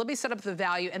all. So let me set up the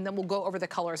value and then we'll go over the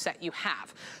colors that you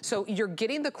have. So you're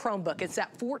getting the Chromebook. It's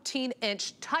that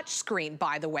 14-inch touch screen,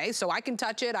 by the way. So I can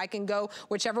touch it, I can go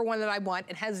whichever one that I want.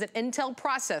 It has an Intel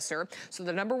processor, so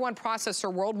the #1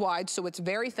 processor worldwide, so it's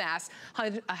very fast.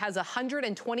 Has a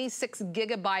 126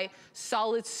 gigabyte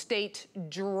solid state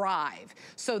drive.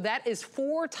 So that is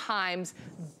 4 times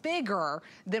bigger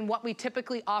than what we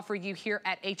typically offer you here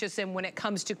at HSN when it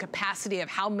comes to capacity of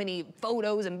how many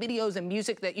photos and videos and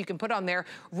music that you can put on there.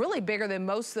 Really bigger than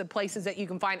most of the places that you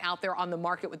can find out there on the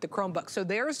market with the Chromebook. So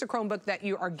there's the Chromebook that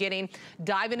you are getting,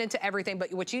 diving into everything.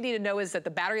 But what you need to know is that the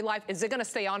battery life, is it going to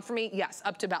stay on for me? Yes,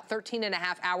 up to about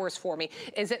 13.5 hours for me.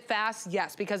 Is it fast?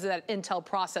 Yes, because of that Intel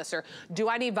processor. Do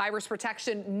I need virus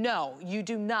protection? No, you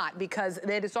do not, because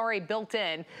it is already built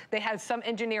in. They had some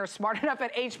engineers smart enough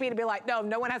at HP to be like,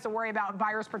 no one has to worry about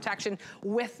virus protection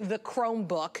with the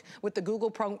Chromebook, with the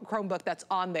Google Chromebook that's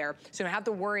on there. So you don't have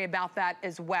to worry about that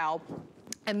as well.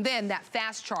 And then that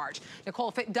fast charge. Nicole,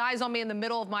 if it dies on me in the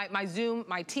middle of my Zoom,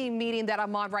 my team meeting that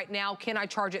I'm on right now, can I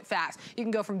charge it fast? You can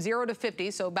go from 0 to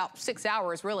 50, so about 6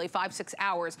 hours, really, 5-6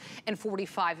 hours and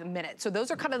 45 minutes. So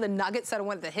those are kind of the nuggets that I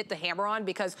wanted to hit the hammer on,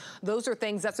 because those are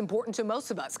things that's important to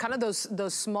most of us, kind of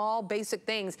those small basic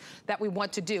things that we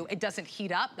want to do. It doesn't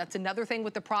heat up. That's another thing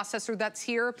with the processor that's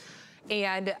here.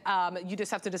 And you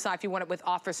just have to decide if you want it with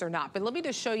Office or not. But let me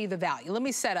just show you the value. Let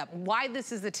me set up why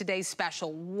this is the today's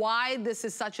special, why this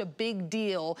is such a big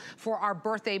deal for our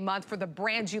birthday month, for the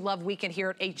brands you love weekend here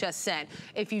at HSN.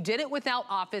 If you did it without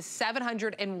Office,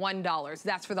 $701.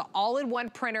 That's for the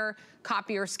all-in-one printer,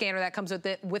 copier, scanner that comes with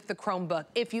it, with the Chromebook.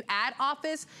 If you add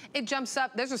Office, it jumps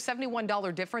up. There's a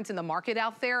 $71 difference in the market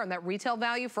out there, and that retail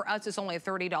value for us is only a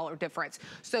 $30 difference.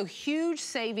 So huge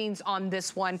savings on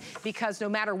this one, because no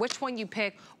matter which one one you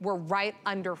pick, we're right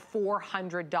under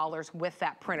 $400 with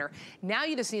that printer. Now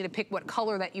you just need to pick what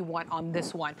color that you want on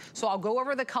this one. So I'll go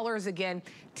over the colors again.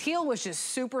 Teal was just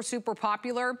super, super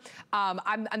popular.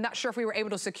 I'm not sure if we were able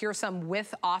to secure some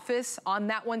with Office on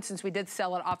that one since we did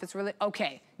sell at Office. Really,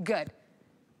 okay, good.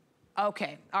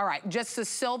 Okay, all right, just the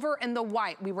silver and the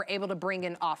white we were able to bring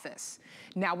in Office.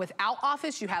 Now without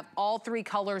Office, you have all three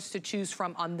colors to choose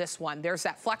from on this one. There's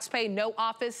that flex pay, no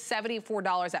Office,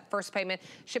 $74 at first payment,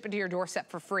 ship it to your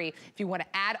doorstep for free. If you wanna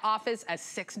add Office, a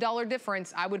 $6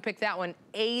 difference, I would pick that one,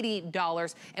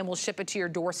 $80, and we'll ship it to your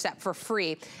doorstep for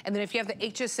free. And then if you have the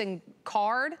HSN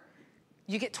card,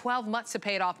 you get 12 months to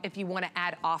pay it off if you wanna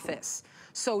add Office.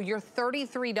 So your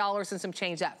 $33 and some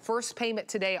change, that first payment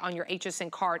today on your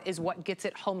HSN card is what gets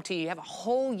it home to you. You have a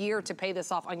whole year to pay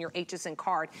this off on your HSN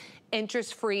card.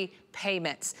 Interest-free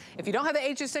payments. If you don't have the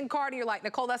HSN card and you're like,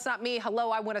 Nicole, that's not me, hello,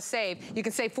 I wanna save, you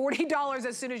can save $40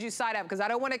 as soon as you sign up, because I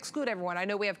don't wanna exclude everyone. I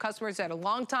know we have customers that are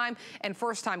long time and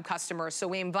first time customers, so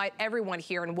we invite everyone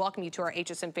here and welcome you to our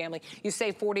HSN family. You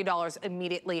save $40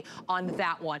 immediately on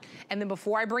that one. And then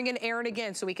before I bring in Aaron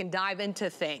again so we can dive into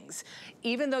things,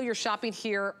 even though you're shopping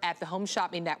here at the Home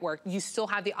Shopping Network, you still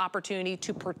have the opportunity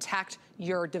to protect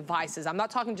your devices. I'm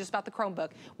not talking just about the Chromebook.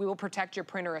 We will protect your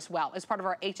printer as well. As part of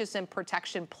our HSN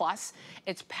Protection Plus,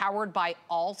 it's powered by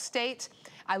Allstate.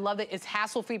 I love that it's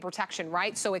hassle-free protection,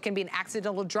 right? So it can be an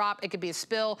accidental drop, it could be a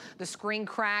spill, the screen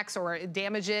cracks or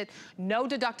damage it. No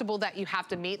deductible that you have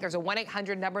to meet. There's a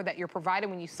 1-800 number that you're provided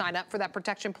when you sign up for that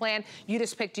protection plan. You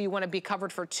just pick, do you wanna be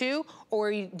covered for 2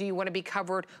 or do you wanna be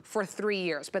covered for 3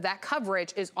 years? But that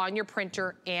coverage is on your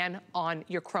printer and on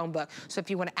your Chromebook. So if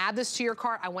you wanna add this to your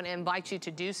cart, I wanna invite you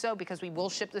to do so because we will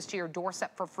ship this to your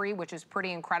doorstep for free, which is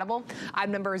pretty incredible.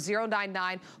 Item number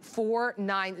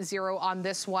 099490 on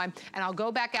this one. And I'll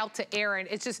go back out to Aaron.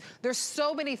 It's just, there's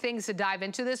so many things to dive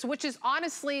into this, which is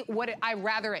honestly what I'd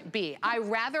rather it be. I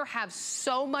rather have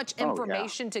so much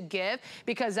information to give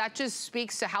because that just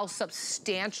speaks to how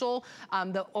substantial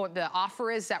the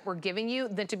offer is that we're giving you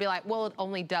than to be like, well, it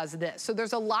only does this. So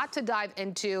there's a lot to dive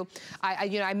into.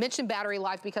 I mentioned battery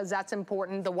life because that's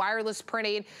important. The wireless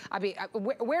printing. I mean,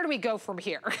 where do we go from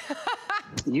here?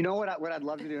 You know what I'd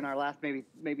love to do in our last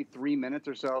maybe 3 minutes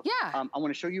or so? Yeah. I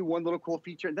want to show you one little cool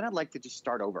feature, and then I'd like to just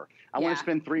start over. I want to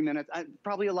spend 3 minutes.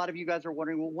 Probably a lot of you guys are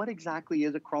wondering, well, what exactly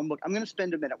is a Chromebook? I'm going to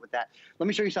spend a minute with that. Let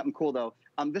me show you something cool, though.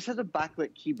 This has a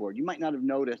backlit keyboard. You might not have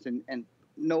noticed, and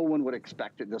no one would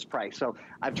expect at this price. So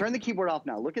I've turned the keyboard off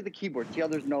now. Look at the keyboard. See how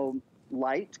there's no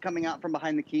light coming out from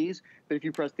behind the keys? But if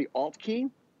you press the Alt key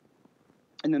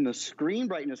and then the screen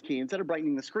brightness key, instead of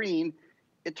brightening the screen,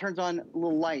 it turns on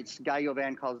little lights. Guy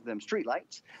Yovan calls them street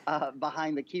lights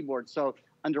behind the keyboard. So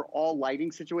under all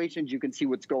lighting situations, you can see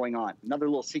what's going on. Another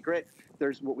little secret,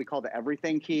 there's what we call the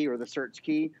everything key or the search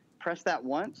key. Press that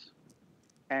once,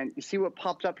 and you see what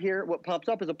pops up here? What pops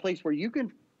up is a place where you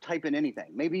can type in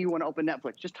anything. Maybe you want to open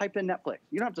Netflix. Just type in Netflix.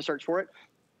 You don't have to search for it.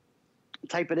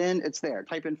 Type it in, it's there.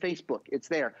 Type in Facebook, it's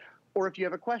there. Or if you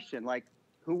have a question like,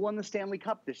 who won the Stanley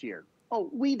Cup this year? Oh,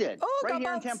 we did. Oh, right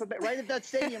here in Tampa Bay, right at that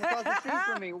stadium across the street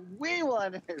from me. We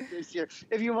won it this year.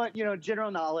 If you want,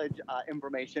 general knowledge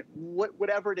information,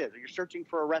 whatever it is, or you're searching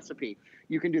for a recipe,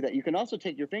 you can do that. You can also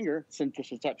take your finger, since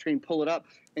this is touchscreen, pull it up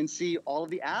and see all of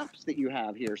the apps that you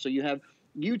have here. So you have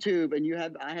YouTube,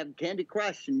 and I have Candy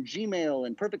Crush and Gmail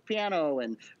and Perfect Piano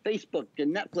and Facebook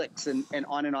and Netflix and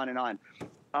on and on and on.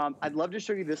 I'd love to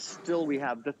show you this still we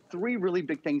have. The 3 really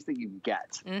big things that you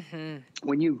get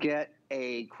when you get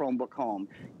a Chromebook home.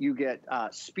 You get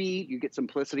speed, you get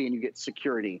simplicity, and you get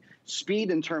security.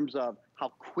 Speed in terms of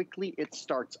how quickly it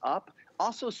starts up.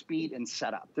 Also speed and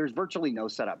setup. There's virtually no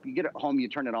setup. You get it home, you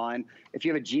turn it on. If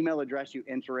you have a Gmail address, you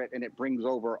enter it, and it brings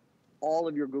over all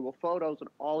of your Google Photos and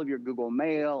all of your Google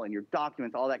Mail and your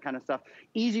documents, all that kind of stuff.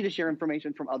 Easy to share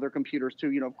information from other computers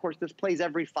too. Of course, this plays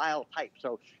every file type.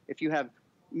 So if you have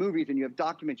movies and you have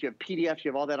documents, you have PDFs, you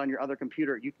have all that on your other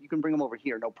computer, you can bring them over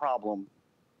here, no problem.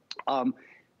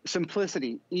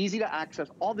 Simplicity, easy to access,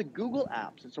 all the Google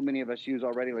apps that so many of us use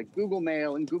already, like Google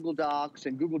Mail and Google Docs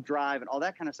and Google Drive and all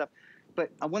that kind of stuff. But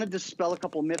I want to dispel a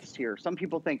couple myths here. Some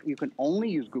people think you can only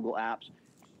use Google apps.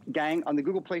 Gang, on the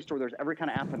Google Play Store, there's every kind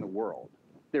of app in the world.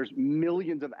 There's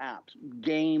millions of apps,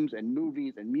 games and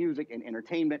movies and music and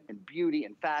entertainment and beauty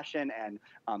and fashion and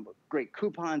great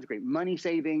coupons, great money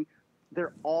saving.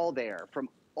 They're all there from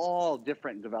all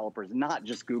different developers, not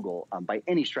just Google by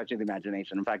any stretch of the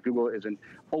imagination. In fact, Google is an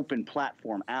open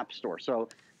platform app store. So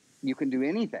you can do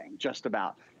anything just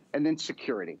about. And then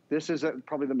security. This is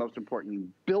probably the most important.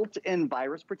 Built-in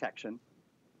virus protection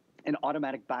and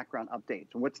automatic background updates.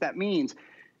 And what that means,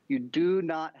 You do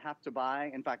not have to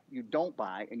buy, in fact, you don't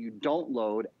buy and you don't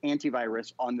load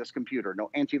antivirus on this computer.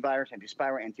 No antivirus,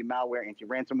 anti-spyware, anti-malware,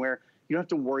 anti-ransomware. You don't have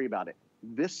to worry about it.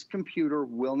 This computer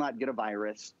will not get a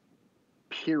virus,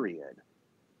 period.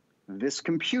 This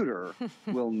computer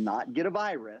will not get a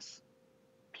virus,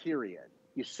 period.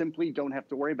 You simply don't have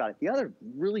to worry about it. The other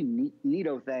really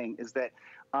neato thing is that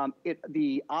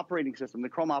the operating system, the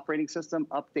Chrome operating system,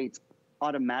 updates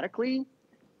automatically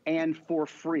and for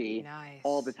free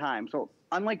all the time. So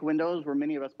unlike Windows, where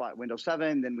many of us bought Windows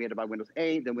 7, then we had to buy Windows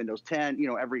 8, then Windows 10, you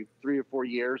know, every 3 or 4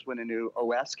 years when a new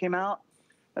OS came out,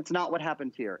 that's not what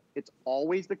happens here. It's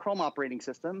always the Chrome operating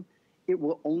system. It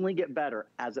will only get better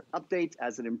as it updates,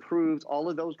 as it improves, all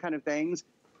of those kind of things.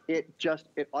 It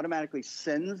automatically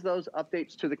sends those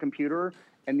updates to the computer,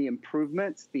 and the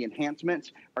improvements, the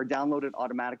enhancements are downloaded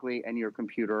automatically, and your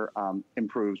computer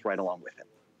improves right along with it.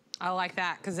 I like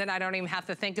that, because then I don't even have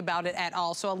to think about it at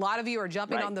all. So a lot of you are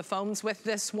jumping on the phones with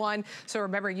this one. So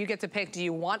remember, you get to pick, do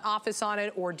you want Office on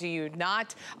it or do you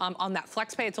not? On that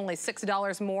FlexPay, it's only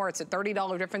 $6 more. It's a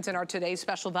 $30 difference in our today's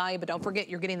special value. But don't forget,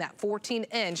 you're getting that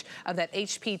 14-inch of that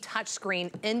HP touchscreen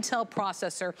Intel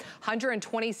processor,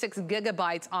 126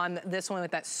 gigabytes on this one with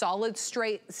that solid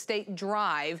state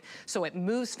drive. So it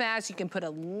moves fast. You can put a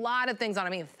lot of things on.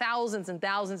 I mean, thousands and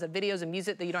thousands of videos and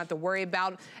music that you don't have to worry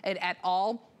about it at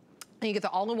all. And you get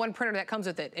the all-in-one printer that comes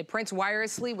with it. It prints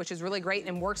wirelessly, which is really great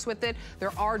and works with it.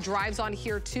 There are drives on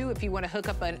here too if you want to hook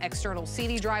up an external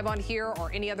CD drive on here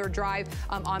or any other drive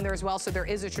on there as well. So there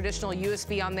is a traditional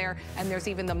USB on there, and there's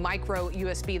even the micro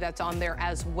USB that's on there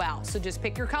as well. So just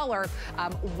pick your color,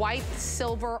 white,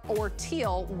 silver, or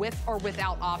teal, with or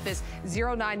without Office.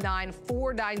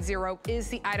 099490 is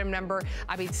the item number.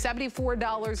 I mean,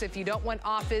 $74 if you don't want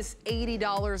Office,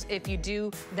 $80 if you do.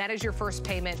 That is your first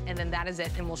payment, and then that is it,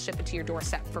 and we'll ship it to your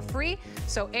doorstep for free.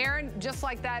 So Aaron, just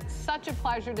like that, such a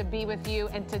pleasure to be with you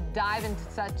and to dive into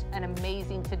such an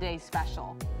amazing today's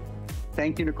special.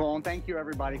 Thank you, Nicole, and thank you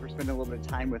everybody for spending a little bit of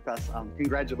time with us.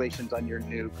 Congratulations on your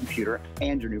new computer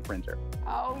and your new printer.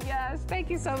 Oh yes, thank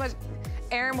you so much.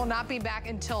 Aaron will not be back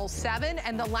until 7.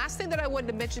 And the last thing that I wanted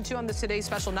to mention too on this today's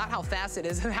special, not how fast it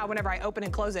is, how whenever I open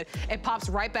and close it, it pops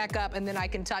right back up and then I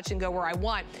can touch and go where I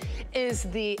want, is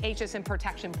the HSN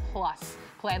Protection Plus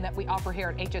plan that we offer here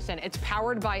at HSN. It's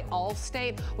powered by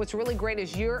Allstate. What's really great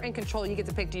is you're in control. You get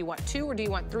to pick, do you want 2 or do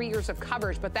you want 3 years of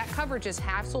coverage? But that coverage is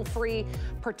hassle-free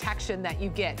protection that you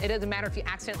get. It doesn't matter if you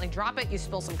accidentally drop it, you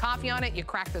spill some coffee on it, you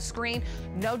crack the screen.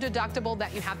 No deductible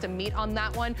that you have to meet on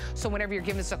that one. So whenever you're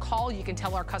giving us a call, you can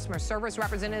tell our customer service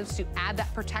representatives to add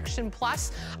that Protection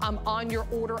Plus on your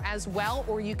order as well,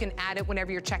 or you can add it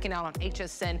whenever you're checking out on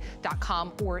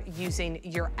hsn.com or using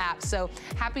your app. So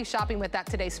happy shopping with that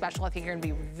today's special. I think you're going to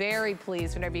be very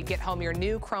pleased whenever you get home your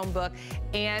new Chromebook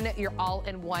and your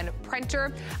all-in-one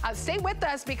printer. Stay with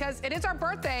us because it is our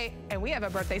birthday and we have a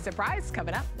birthday surprise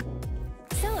coming up.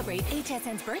 Celebrate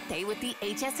HSN's birthday with the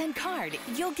HSN card.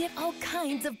 You'll get all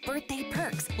kinds of birthday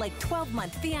perks, like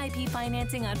 12-month VIP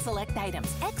financing on select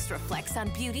items, extra flex on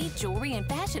beauty, jewelry, and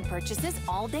fashion purchases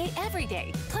all day, every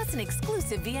day, plus an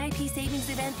exclusive VIP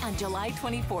savings event on July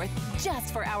 24th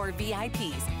just for our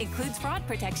VIPs. Includes fraud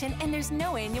protection, and there's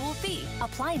no annual fee.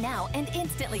 Apply now and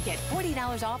instantly get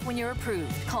 $40 off when you're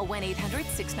approved. Call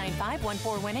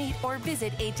 1-800-695-1418 or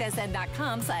visit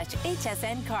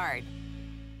hsn.com/HSN card.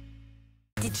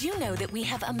 Did you know that we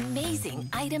have amazing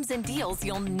items and deals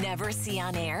you'll never see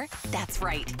on air? That's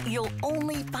right. You'll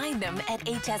only find them at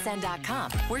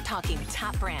hsn.com. We're talking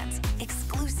top brands,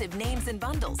 exclusive names and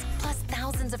bundles, plus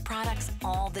thousands of products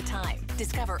all the time.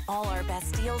 Discover all our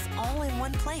best deals all in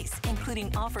one place,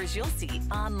 including offers you'll see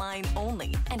online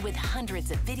only. And with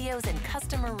hundreds of videos and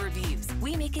customer reviews,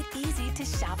 we make it easy to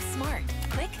shop smart.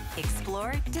 Click,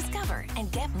 explore, discover,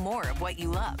 and get more of what you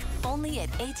love. Only at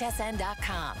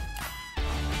hsn.com.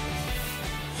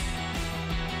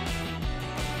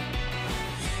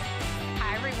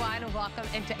 Everyone, welcome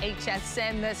into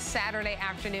HSN this Saturday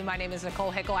afternoon. My name is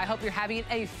Nicole Hickle. I hope you're having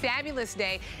a fabulous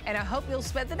day, and I hope you'll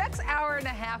spend the next hour and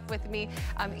a half with me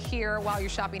here while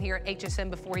you're shopping here at HSN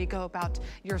before you go about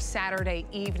your Saturday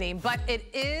evening. But it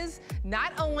is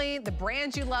not only the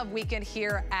brands you love weekend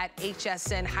here at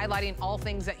HSN, highlighting all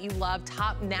things that you love,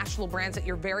 top national brands that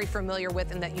you're very familiar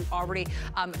with and that you already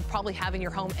probably have in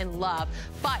your home and love,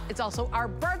 but it's also our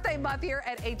birthday month here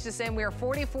at HSN. We are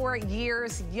 44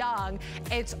 years young.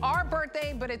 It's our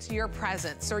birthday, but it's your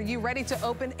present. So are you ready to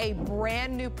open a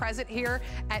brand new present here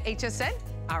at HSN?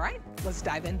 All right, let's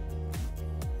dive in. Ooh,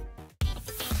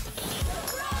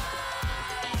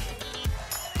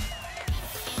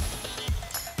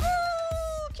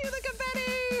 cue the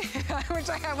confetti! I wish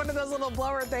I have one of those little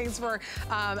blower things for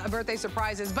birthday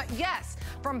surprises. But yes,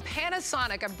 from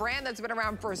Panasonic, a brand that's been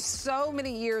around for so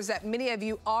many years that many of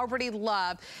you already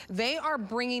love, they are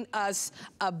bringing us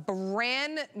a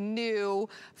brand new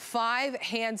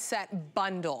 5-handset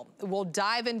bundle. We'll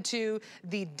dive into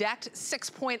the DECT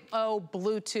 6.0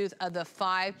 Bluetooth of the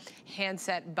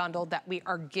 5-handset bundle that we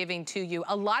are giving to you.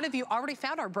 A lot of you already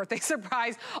found our birthday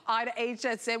surprise on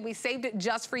HSN. We saved it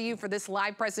just for you for this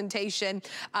live presentation.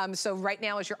 So right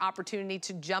now is your opportunity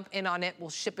to jump in on it. We'll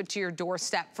ship it to your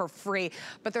doorstep for free.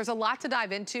 But there's a lot to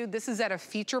dive into. This is at a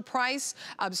feature price.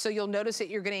 So you'll notice that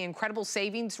you're getting incredible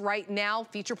savings right now.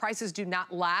 Feature prices do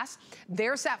not last.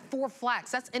 There's that 4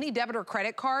 Flex. That's any debit or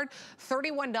credit card.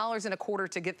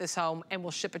 $31.25 to get this home, and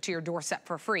we'll ship it to your doorstep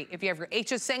for free. If you have your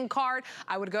HSN card,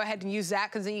 I would go ahead and use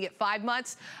that, because then you get 5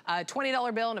 months, a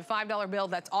 $20 bill and a $5 bill.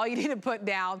 That's all you need to put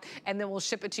down, and then we'll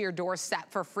ship it to your doorstep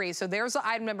for free. So there's the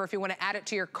item number if you want to add it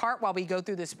to your cart while we go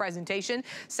through this presentation.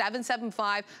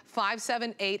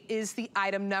 775-578 is the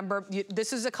item number.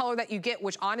 This is a color that you get,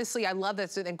 which honestly I love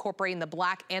that's incorporating the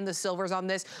black and the silvers on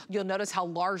this. You'll notice how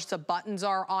large the buttons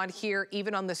are on here,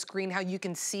 even on the screen, how you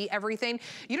can see everything.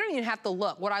 You don't even have to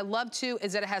look. What I love too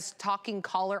is that it has talking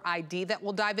caller ID that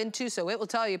we'll dive into, so it will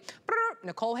tell you,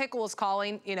 Nicole Hickle is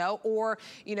calling, or,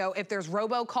 if there's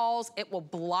robocalls, it will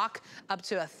block up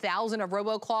to 1,000 of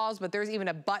robocalls, but there's even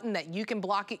a button that you can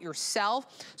block it yourself.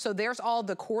 So there's all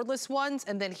the cordless ones,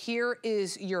 and then here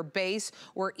is your base,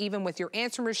 or even with your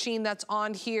answer machine that's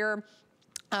on here.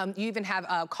 You even have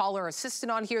a caller assistant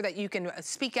on here that you can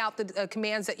speak out the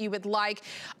commands that you would like.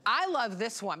 I love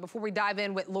this one before we dive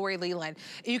in with Lori Leland.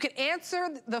 You can answer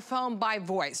the phone by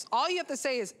voice. All you have to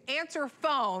say is answer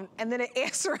phone, and then it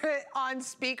answer it on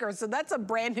speaker. So that's a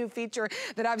brand new feature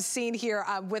that I've seen here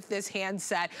with this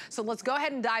handset. So let's go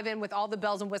ahead and dive in with all the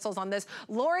bells and whistles on this.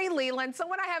 Lori Leland,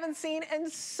 someone I haven't seen in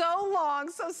so long.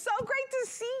 So great to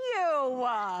see you.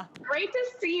 Great to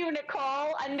see you,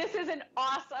 Nicole. And this is an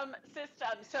awesome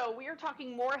system. So we are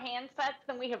talking more handsets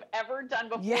than we have ever done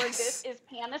before. Yes. This is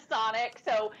Panasonic.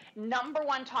 So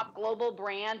 #1 top global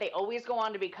brand. They always go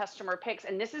on to be customer picks.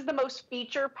 And this is the most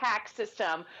feature-packed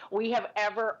system we have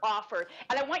ever offered.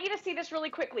 And I want you to see this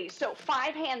really quickly. So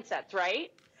 5 handsets,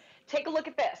 right? Take a look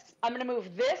at this. I'm going to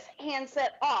move this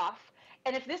handset off.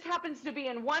 And if this happens to be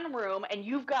in one room and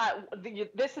you've got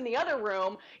this in the other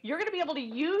room, you're going to be able to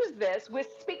use this with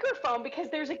speakerphone, because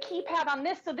there's a keypad on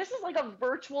this. So this is like a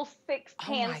virtual 6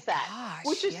 handset,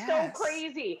 which is so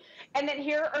crazy. And then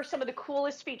here are some of the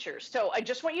coolest features. So I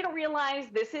just want you to realize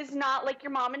this is not like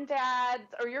your mom and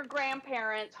dad's or your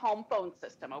grandparents' home phone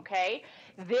system, okay?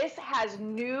 This has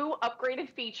new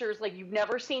upgraded features like you've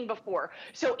never seen before.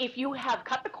 So if you have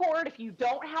cut the cord, if you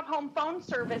don't have home phone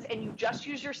service and you just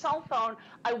use your cell phone,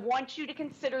 I want you to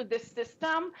consider this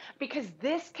system, because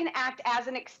this can act as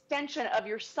an extension of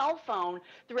your cell phone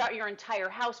throughout your entire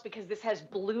house, because this has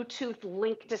Bluetooth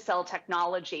link to cell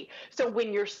technology. So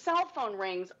when your cell phone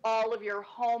rings, all of your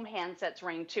home handsets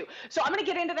ring too. So I'm going to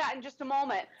get into that in just a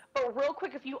moment. But real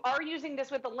quick, if you are using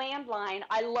this with a landline,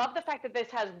 I love the fact that this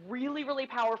has really, really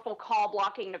powerful call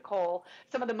blocking, Nicole.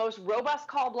 Some of the most robust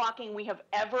call blocking we have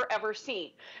ever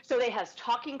seen. So it has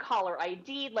talking caller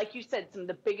ID, like you said, some of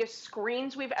the biggest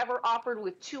screens we've ever offered,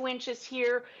 with 2 inches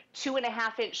here,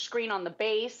 2.5-inch screen on the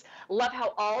base. Love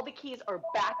how all the keys are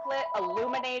backlit,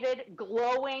 illuminated,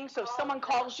 glowing. So if someone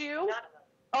calls you,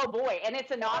 oh boy, and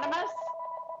it's anonymous.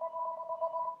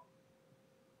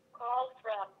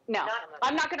 No,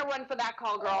 I'm not going to run for that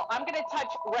call, girl. I'm going to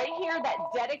touch right here, that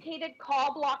dedicated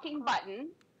call blocking button.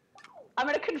 I'm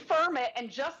going to confirm it,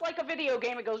 and just like a video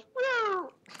game, it goes, woo,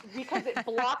 because it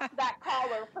blocks that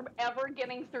caller from ever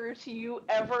getting through to you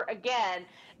ever again.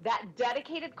 That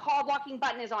dedicated call blocking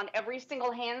button is on every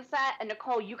single handset, and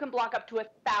Nicole, you can block up to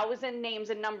 1,000 names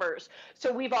and numbers.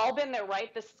 So we've all been there,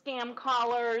 right? The scam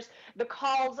callers, the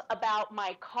calls about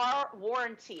my car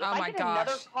warranty. If I get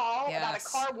another call about a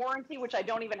car warranty, which I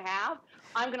don't even have,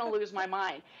 I'm going to lose my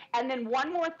mind. And then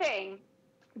one more thing.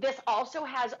 This also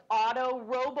has auto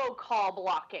robocall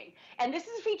blocking. And this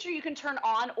is a feature you can turn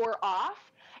on or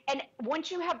off. And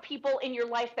once you have people in your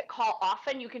life that call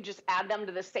often, you can just add them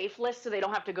to the safe list so they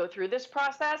don't have to go through this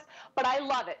process. But I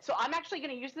love it. So I'm actually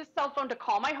going to use this cell phone to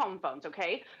call my home phones,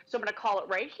 okay? So I'm going to call it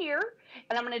right here,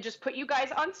 and I'm going to just put you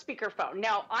guys on speakerphone.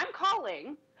 Now, I'm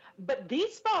calling, but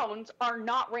these phones are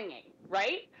not ringing,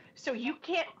 right? So you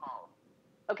can't.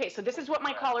 Okay, so this is what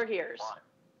my caller hears.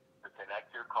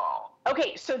 Connect your call.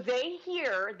 Okay, so they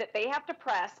hear that they have to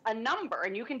press a number,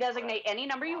 and you can designate any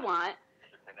number you want.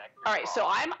 All right, so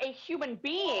I'm a human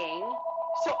being,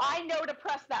 so I know to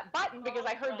press that button because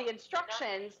I heard the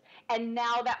instructions, and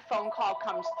now that phone call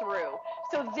comes through.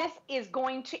 So this is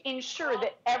going to ensure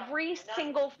that every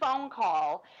single phone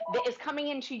call that is coming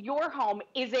into your home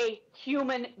is a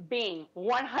human being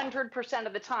 100%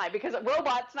 of the time, because a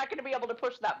robot's not going to be able to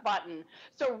push that button.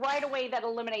 So right away, that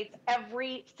eliminates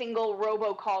every single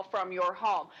robocall from your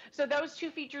home. So those two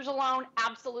features alone,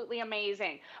 absolutely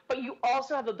amazing. But you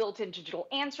also have a built-in digital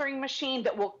answering machine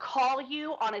that will call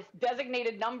you on a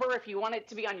designated number if you want it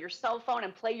to be on your cell phone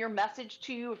and play your message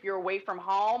to you if you're away from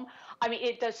home. I mean,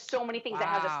 it does so many things. It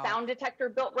has a sound detector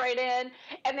built right in.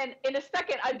 And then in a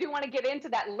second, I do want to get into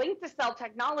that link to cell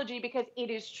technology, because it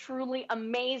is truly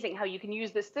amazing how you can use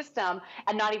this system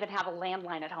and not even have a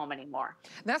landline at home anymore.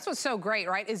 That's what's so great,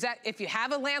 right? Is that if you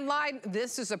have a landline,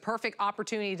 this is a perfect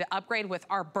opportunity to upgrade with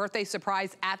our birthday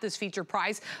surprise at this featured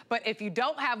price. But if you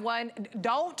don't have one,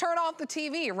 don't turn off the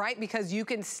TV, right? Because you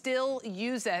can still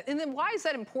use it. And then why is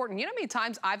that important? You know how many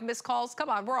times I've missed calls? Come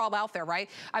on, we're all out there, right?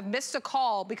 I've missed a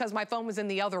call because my phone was in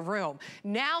the other room.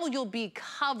 Now you'll be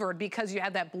covered because you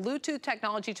have that Bluetooth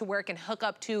technology to where it can hook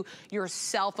up to your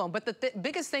cell phone. But the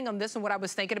biggest thing on this and what I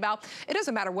was thinking about, it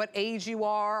doesn't matter what age you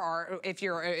are or if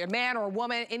you're a man or a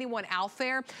woman, anyone out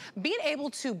there, being able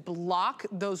to block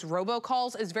those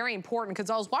robocalls is very important, because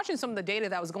I was watching some of the data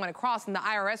that was going across, and the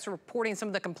IRS reporting some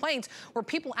of the complaints where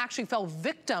people actually fell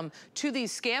victim to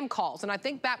these scam calls. And I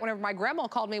think back whenever my grandma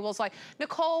called me, was like,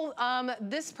 Nicole,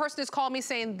 this person has called me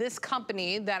saying this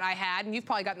company that I had, and you've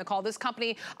probably gotten the call, this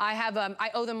company, I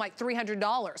owe them like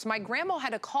 $300. My grandma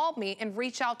had to call me and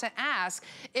reach out to ask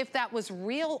if that was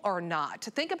real or not.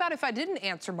 Think about if I didn't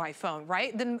answer my phone,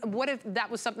 right? Then what if that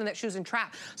was something that she was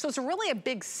entrapped? So it's really a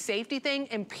big safety thing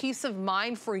and peace of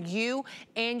mind for you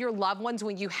and your loved ones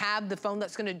when you have the phone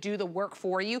that's gonna do the work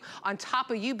for you. On top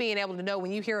of you being able to know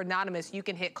when you hear anonymous, you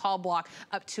can hit call block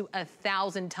up to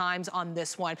 1,000 times on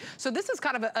this one. So this is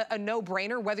kind of a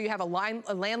no-brainer, whether you have a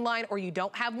landline or you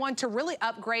don't have one, to really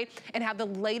upgrade and have the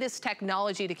latest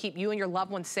technology to keep you and your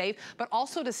loved ones safe, but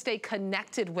also to stay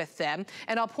connected with them.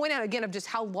 And I'll point out again of just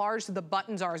how large the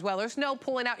buttons are as well. There's no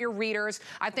pulling out your readers.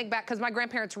 I think back, because my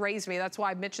grandparents raised me, that's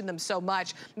why I mentioned them so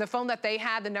much. The phone that they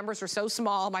had, the numbers were so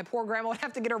small, my poor grandma would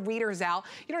have to get her readers out.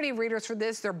 You don't need readers for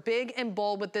this. They're big and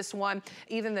bold with this one.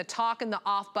 Even the talk and the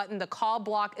off button, the call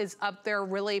block is up there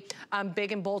really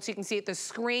big and bold, so you can see at the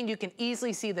screen, you can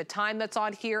easily see the time that's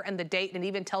on here and the date, and it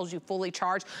even tells you fully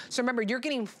charged. So remember, you're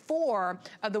getting 4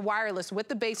 of the wireless with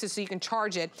the bases so you can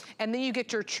charge it, and then you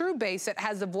get your true base that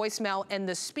has the voicemail and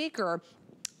the speaker.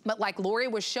 But like Lori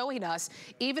was showing us,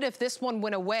 even if this one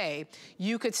went away,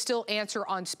 you could still answer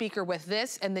on speaker with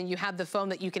this, and then you have the phone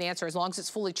that you can answer. As long as it's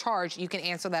fully charged, you can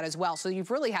answer that as well. So you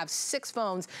really have 6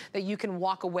 phones that you can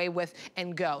walk away with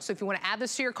and go. So if you want to add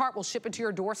this to your cart, we'll ship it to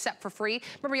your doorstep for free.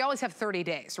 Remember, you always have 30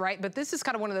 days, right? But this is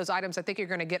kind of one of those items I think you're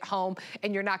going to get home,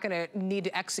 and you're not going to need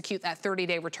to execute that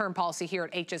 30-day return policy here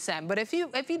at HSN. But if you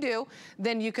do,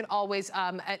 then you can always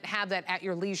have that at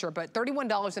your leisure. But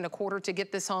 $31.25 to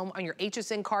get this home on your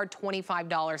HSN card,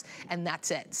 $25, and that's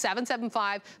it.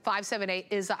 775-578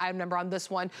 is the item number on this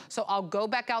one. So I'll go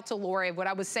back out to Lori, what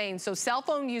I was saying. So cell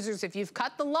phone users, if you've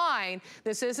cut the line,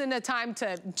 this isn't a time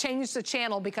to change the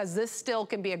channel, because this still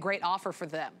can be a great offer for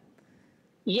them.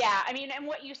 Yeah, I mean, and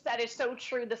what you said is so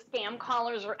true. The scam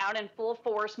callers are out in full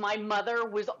force. My mother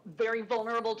was very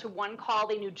vulnerable to one call.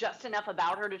 They knew just enough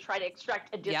about her to try to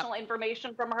extract additional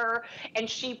information from her, and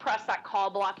she pressed that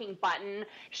call blocking button.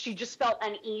 She just felt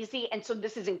uneasy, and so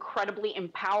this is incredibly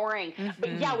empowering.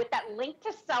 But yeah, with that link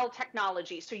to cell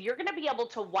technology, so you're going to be able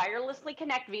to wirelessly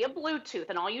connect via Bluetooth,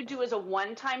 and all you do is a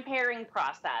one-time pairing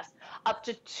process up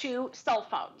to 2 cell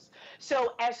phones.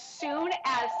 So as soon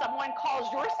as someone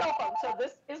calls your cell phone, so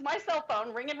this is my cell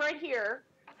phone ringing right here.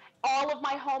 All of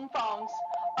my home phones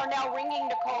are now ringing,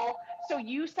 Nicole. So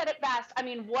you said it best. I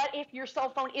mean, what if your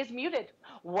cell phone is muted?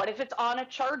 What if it's on a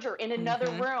charger in another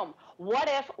room? What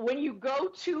if when you go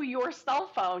to your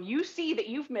cell phone, you see that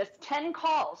you've missed 10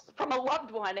 calls from a loved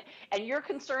one and you're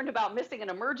concerned about missing an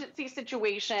emergency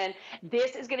situation?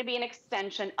 This is going to be an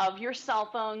extension of your cell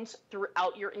phones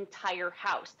throughout your entire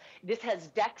house. This has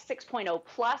DEX 6.0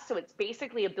 Plus, so it's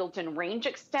basically a built-in range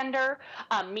extender,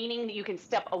 meaning that you can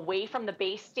step away from the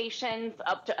base stations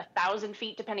up to 1,000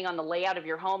 feet, depending on the layout of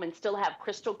your home, and still have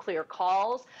crystal clear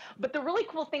calls. But the really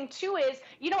cool thing too is,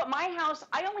 you know, at my house,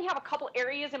 I only have a couple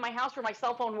areas in my house where my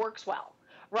cell phone works well,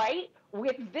 right?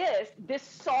 With this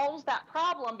solves that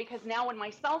problem, because now when my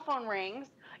cell phone rings,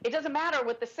 it doesn't matter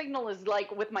what the signal is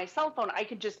like with my cell phone. I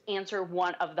could just answer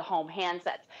one of the home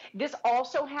handsets. This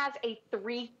also has a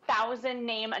 3,000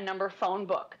 name and number phone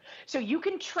book. So you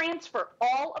can transfer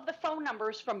all of the phone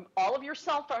numbers from all of your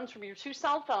cell phones, from your 2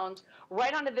 cell phones,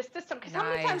 right onto this system. Because how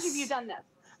many times have you done this?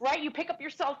 right? You pick up your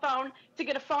cell phone to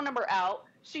get a phone number out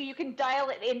so you can dial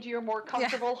it into your more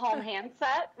comfortable home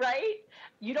handset, right?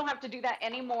 You don't have to do that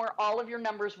anymore. All of your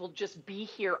numbers will just be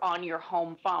here on your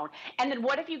home phone. And then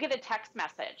what if you get a text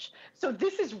message? So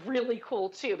this is really cool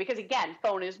too, because again,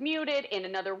 phone is muted in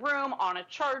another room on a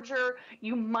charger.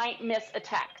 You might miss a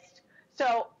text.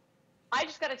 So I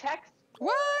just got a text.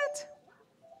 What?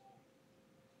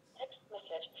 Text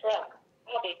message from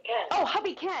Hubby Ken. Oh,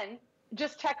 Hubby Ken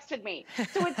just texted me.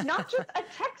 So it's not just a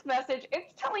text message,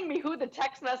 it's telling me who the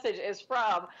text message is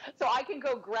from. So I can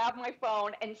go grab my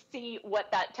phone and see what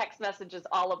that text message is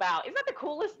all about. Isn't that the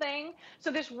coolest thing?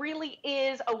 So this really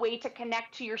is a way to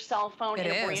connect to your cell phone in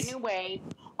a brand new way.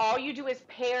 All you do is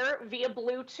pair via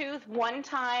Bluetooth one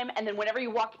time, and then whenever you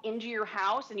walk into your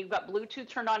house and you've got Bluetooth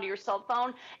turned onto your cell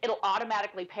phone, it'll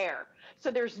automatically pair. So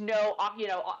there's no,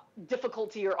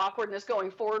 difficulty or awkwardness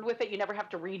going forward with it. You never have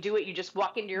to redo it. You just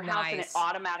walk into your house and it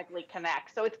automatically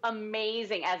connects. So it's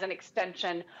amazing as an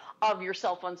extension of your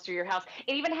cell phones to your house.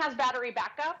 It even has battery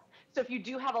backup. So if you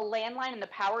do have a landline and the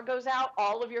power goes out,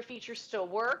 all of your features still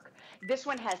work. This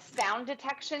one has sound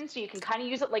detection, so you can kind of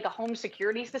use it like a home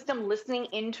security system, listening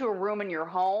into a room in your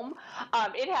home.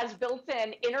 It has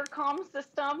built-in intercom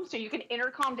system, so you can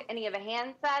intercom to any of the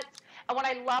handsets. And what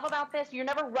I love about this, you're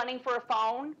never running for a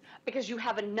phone because you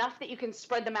have enough that you can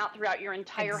spread them out throughout your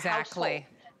entire household.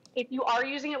 If you are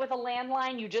using it with a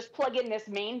landline, you just plug in this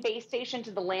main base station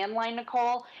to the landline,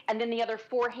 Nicole, and then the other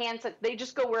 4 handsets, they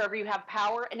just go wherever you have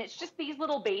power, and it's just these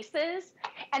little bases,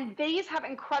 and these have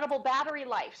incredible battery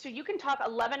life. So you can talk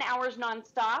 11 hours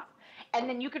nonstop, and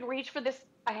then you can reach for this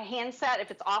handset,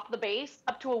 if it's off the base,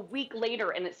 up to a week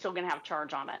later, and it's still gonna have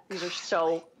charge on it. These are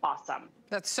so awesome.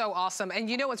 That's so awesome. And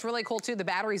you know what's really cool too? The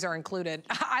batteries are included.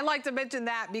 I like to mention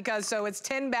that because so it's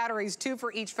 10 batteries, 2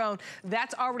 for each phone.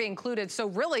 That's already included. So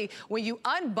really, when you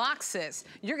unbox this,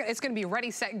 it's gonna be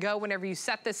ready, set, go whenever you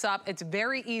set this up. It's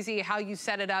very easy how you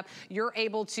set it up. You're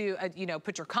able to,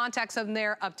 put your contacts in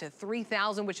there, up to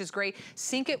 3,000, which is great.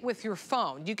 Sync it with your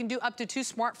phone. You can do up to 2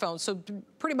 smartphones. So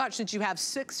pretty much since you have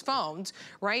 6 phones,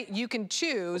 right? You can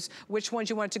choose which ones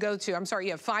you want it to go to. I'm sorry,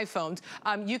 you have 5 phones.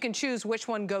 You can choose which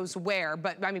one goes where.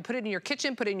 But I mean, put it in your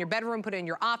kitchen, put it in your bedroom, put it in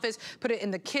your office, put it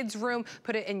in the kids' room,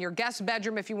 put it in your guest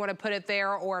bedroom if you want to put it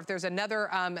there, or if there's another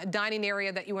dining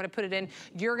area that you want to put it in,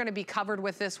 you're going to be covered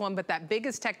with this one. But that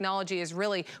biggest technology is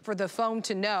really for the phone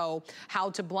to know how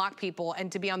to block people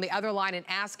and to be on the other line and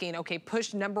asking, okay,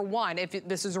 push number 1 if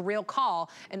this is a real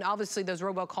call, and obviously those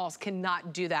robocalls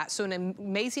cannot do that. So an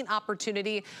amazing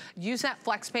opportunity. Use that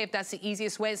FlexPay if that's the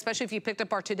easiest way, especially if you picked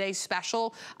up our today's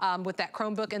special with that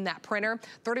Chromebook and that printer.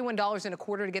 $31.25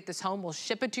 to get this home. We'll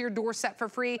ship it to your doorstep for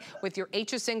free. With your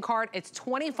HSN card, it's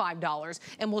 $25,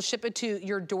 and we'll ship it to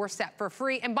your doorstep for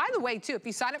free. And by the way, too, if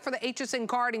you sign up for the HSN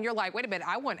card and you're like, wait a minute,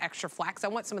 I want extra flex, I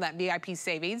want some of that VIP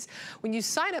savings, when you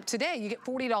sign up today, you get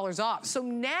 $40 off. So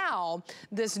now,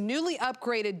 this newly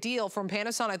upgraded deal from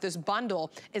Panasonic, this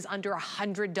bundle, is under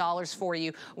 $100 for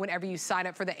you whenever you sign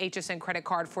up for the HSN credit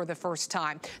card for the first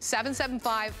time.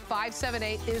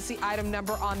 775-578 is the item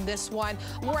number on this one.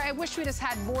 Laura, I wish we just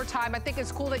had more time. I think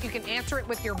it's cool that you can answer it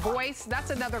with your voice.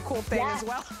 That's another cool thing as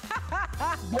well.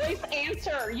 Voice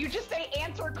answer. You just say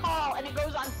answer call and it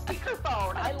goes on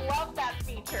speakerphone. I love that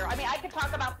feature. I mean, I could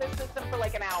talk about this system for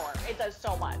like an hour. It does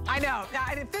so much. I know. Now,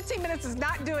 15 minutes does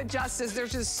not do it justice.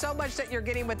 There's just so much that you're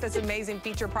getting with this amazing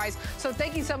feature price. So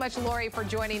thank you so much, Lori, for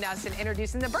joining us and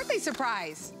introducing the birthday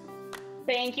surprise.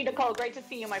 Thank you, Nicole. Great to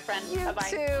see you, my friend. You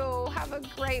too. Have a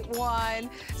great one.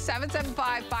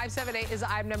 775-578 is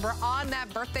the item number on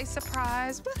that birthday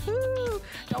surprise. Woohoo!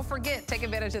 Don't forget, take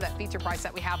advantage of that feature price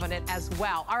that we have on it as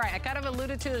well. All right, I kind of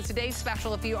alluded to today's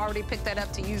special. If you already picked that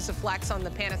up to use the flex on the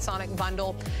Panasonic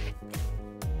bundle,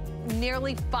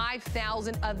 nearly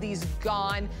 5,000 of these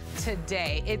gone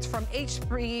today. It's from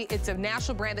HP. It's a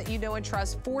national brand that you know and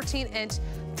trust. 14-inch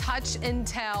touch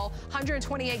Intel,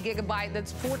 128 gigabyte.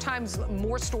 That's 4 times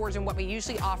more storage than what we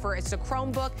usually offer. It's a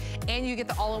Chromebook, and you get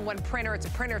the all-in-one printer. It's a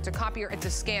printer, it's a copier, it's a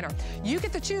scanner. You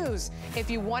get to choose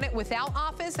if you want it without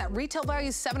Office. That retail value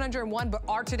is $701, but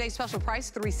our today's special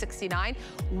price, $369.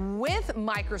 With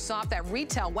Microsoft, that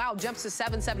retail, wow, jumps to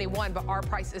 $771, but our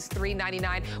price is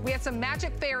 $399. We had some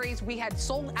Magic Fairies we had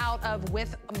sold out of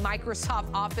with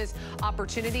Microsoft Office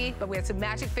opportunity, but we had some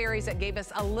Magic Fairies that gave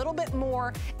us a little bit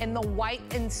more in the white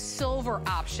and silver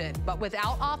option. But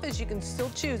without office, you can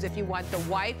still choose if you want the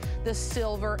white, the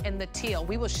silver, and the teal.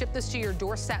 We will ship this to your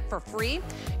doorstep for free.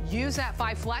 Use that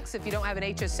 5 Flex if you don't have an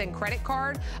HSN credit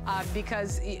card,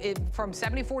 because from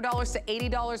 $74 to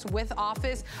 $80 with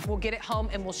office, we'll get it home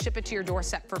and we'll ship it to your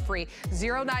doorstep for free.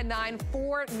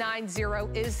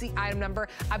 099490 is the item number.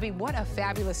 I mean, what a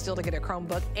fabulous deal to get a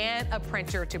Chromebook and a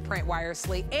printer to print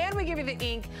wirelessly, and we give you the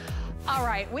ink. All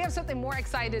right, we have something more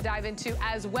exciting to dive into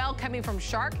as well coming from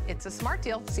Shark. It's a smart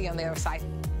deal. See you on the other side.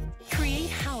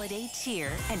 Create holiday cheer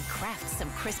and craft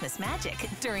some Christmas magic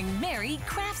during Merry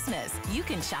Craftsmas. You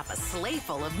can shop a sleigh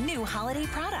full of new holiday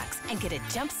products and get a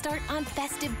jump start on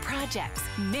festive projects.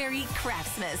 Merry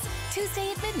Craftsmas,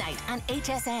 Tuesday at midnight on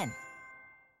HSN.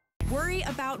 Worry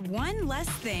about one less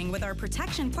thing with our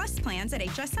Protection Plus plans at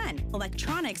HSN.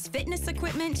 Electronics, fitness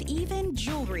equipment, even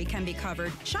jewelry can be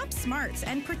covered. Shop smart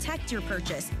and protect your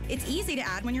purchase. It's easy to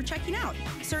add when you're checking out.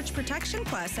 Search Protection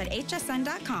Plus at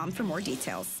hsn.com for more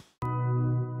details.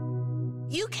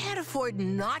 You can't afford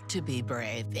not to be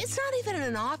brave. It's not even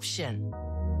an option.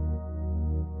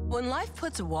 When life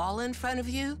puts a wall in front of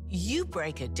you, you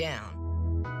break it down.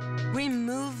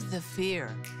 Remove the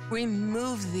fear.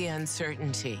 Remove the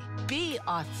uncertainty. Be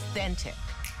authentic.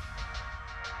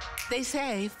 They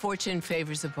say fortune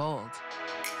favors the bold.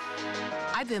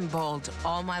 I've been bold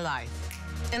all my life,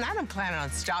 and I don't plan on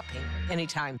stopping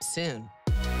anytime soon.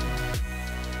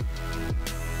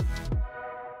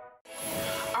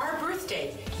 Our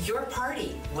birthday, your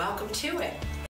party. Welcome to it.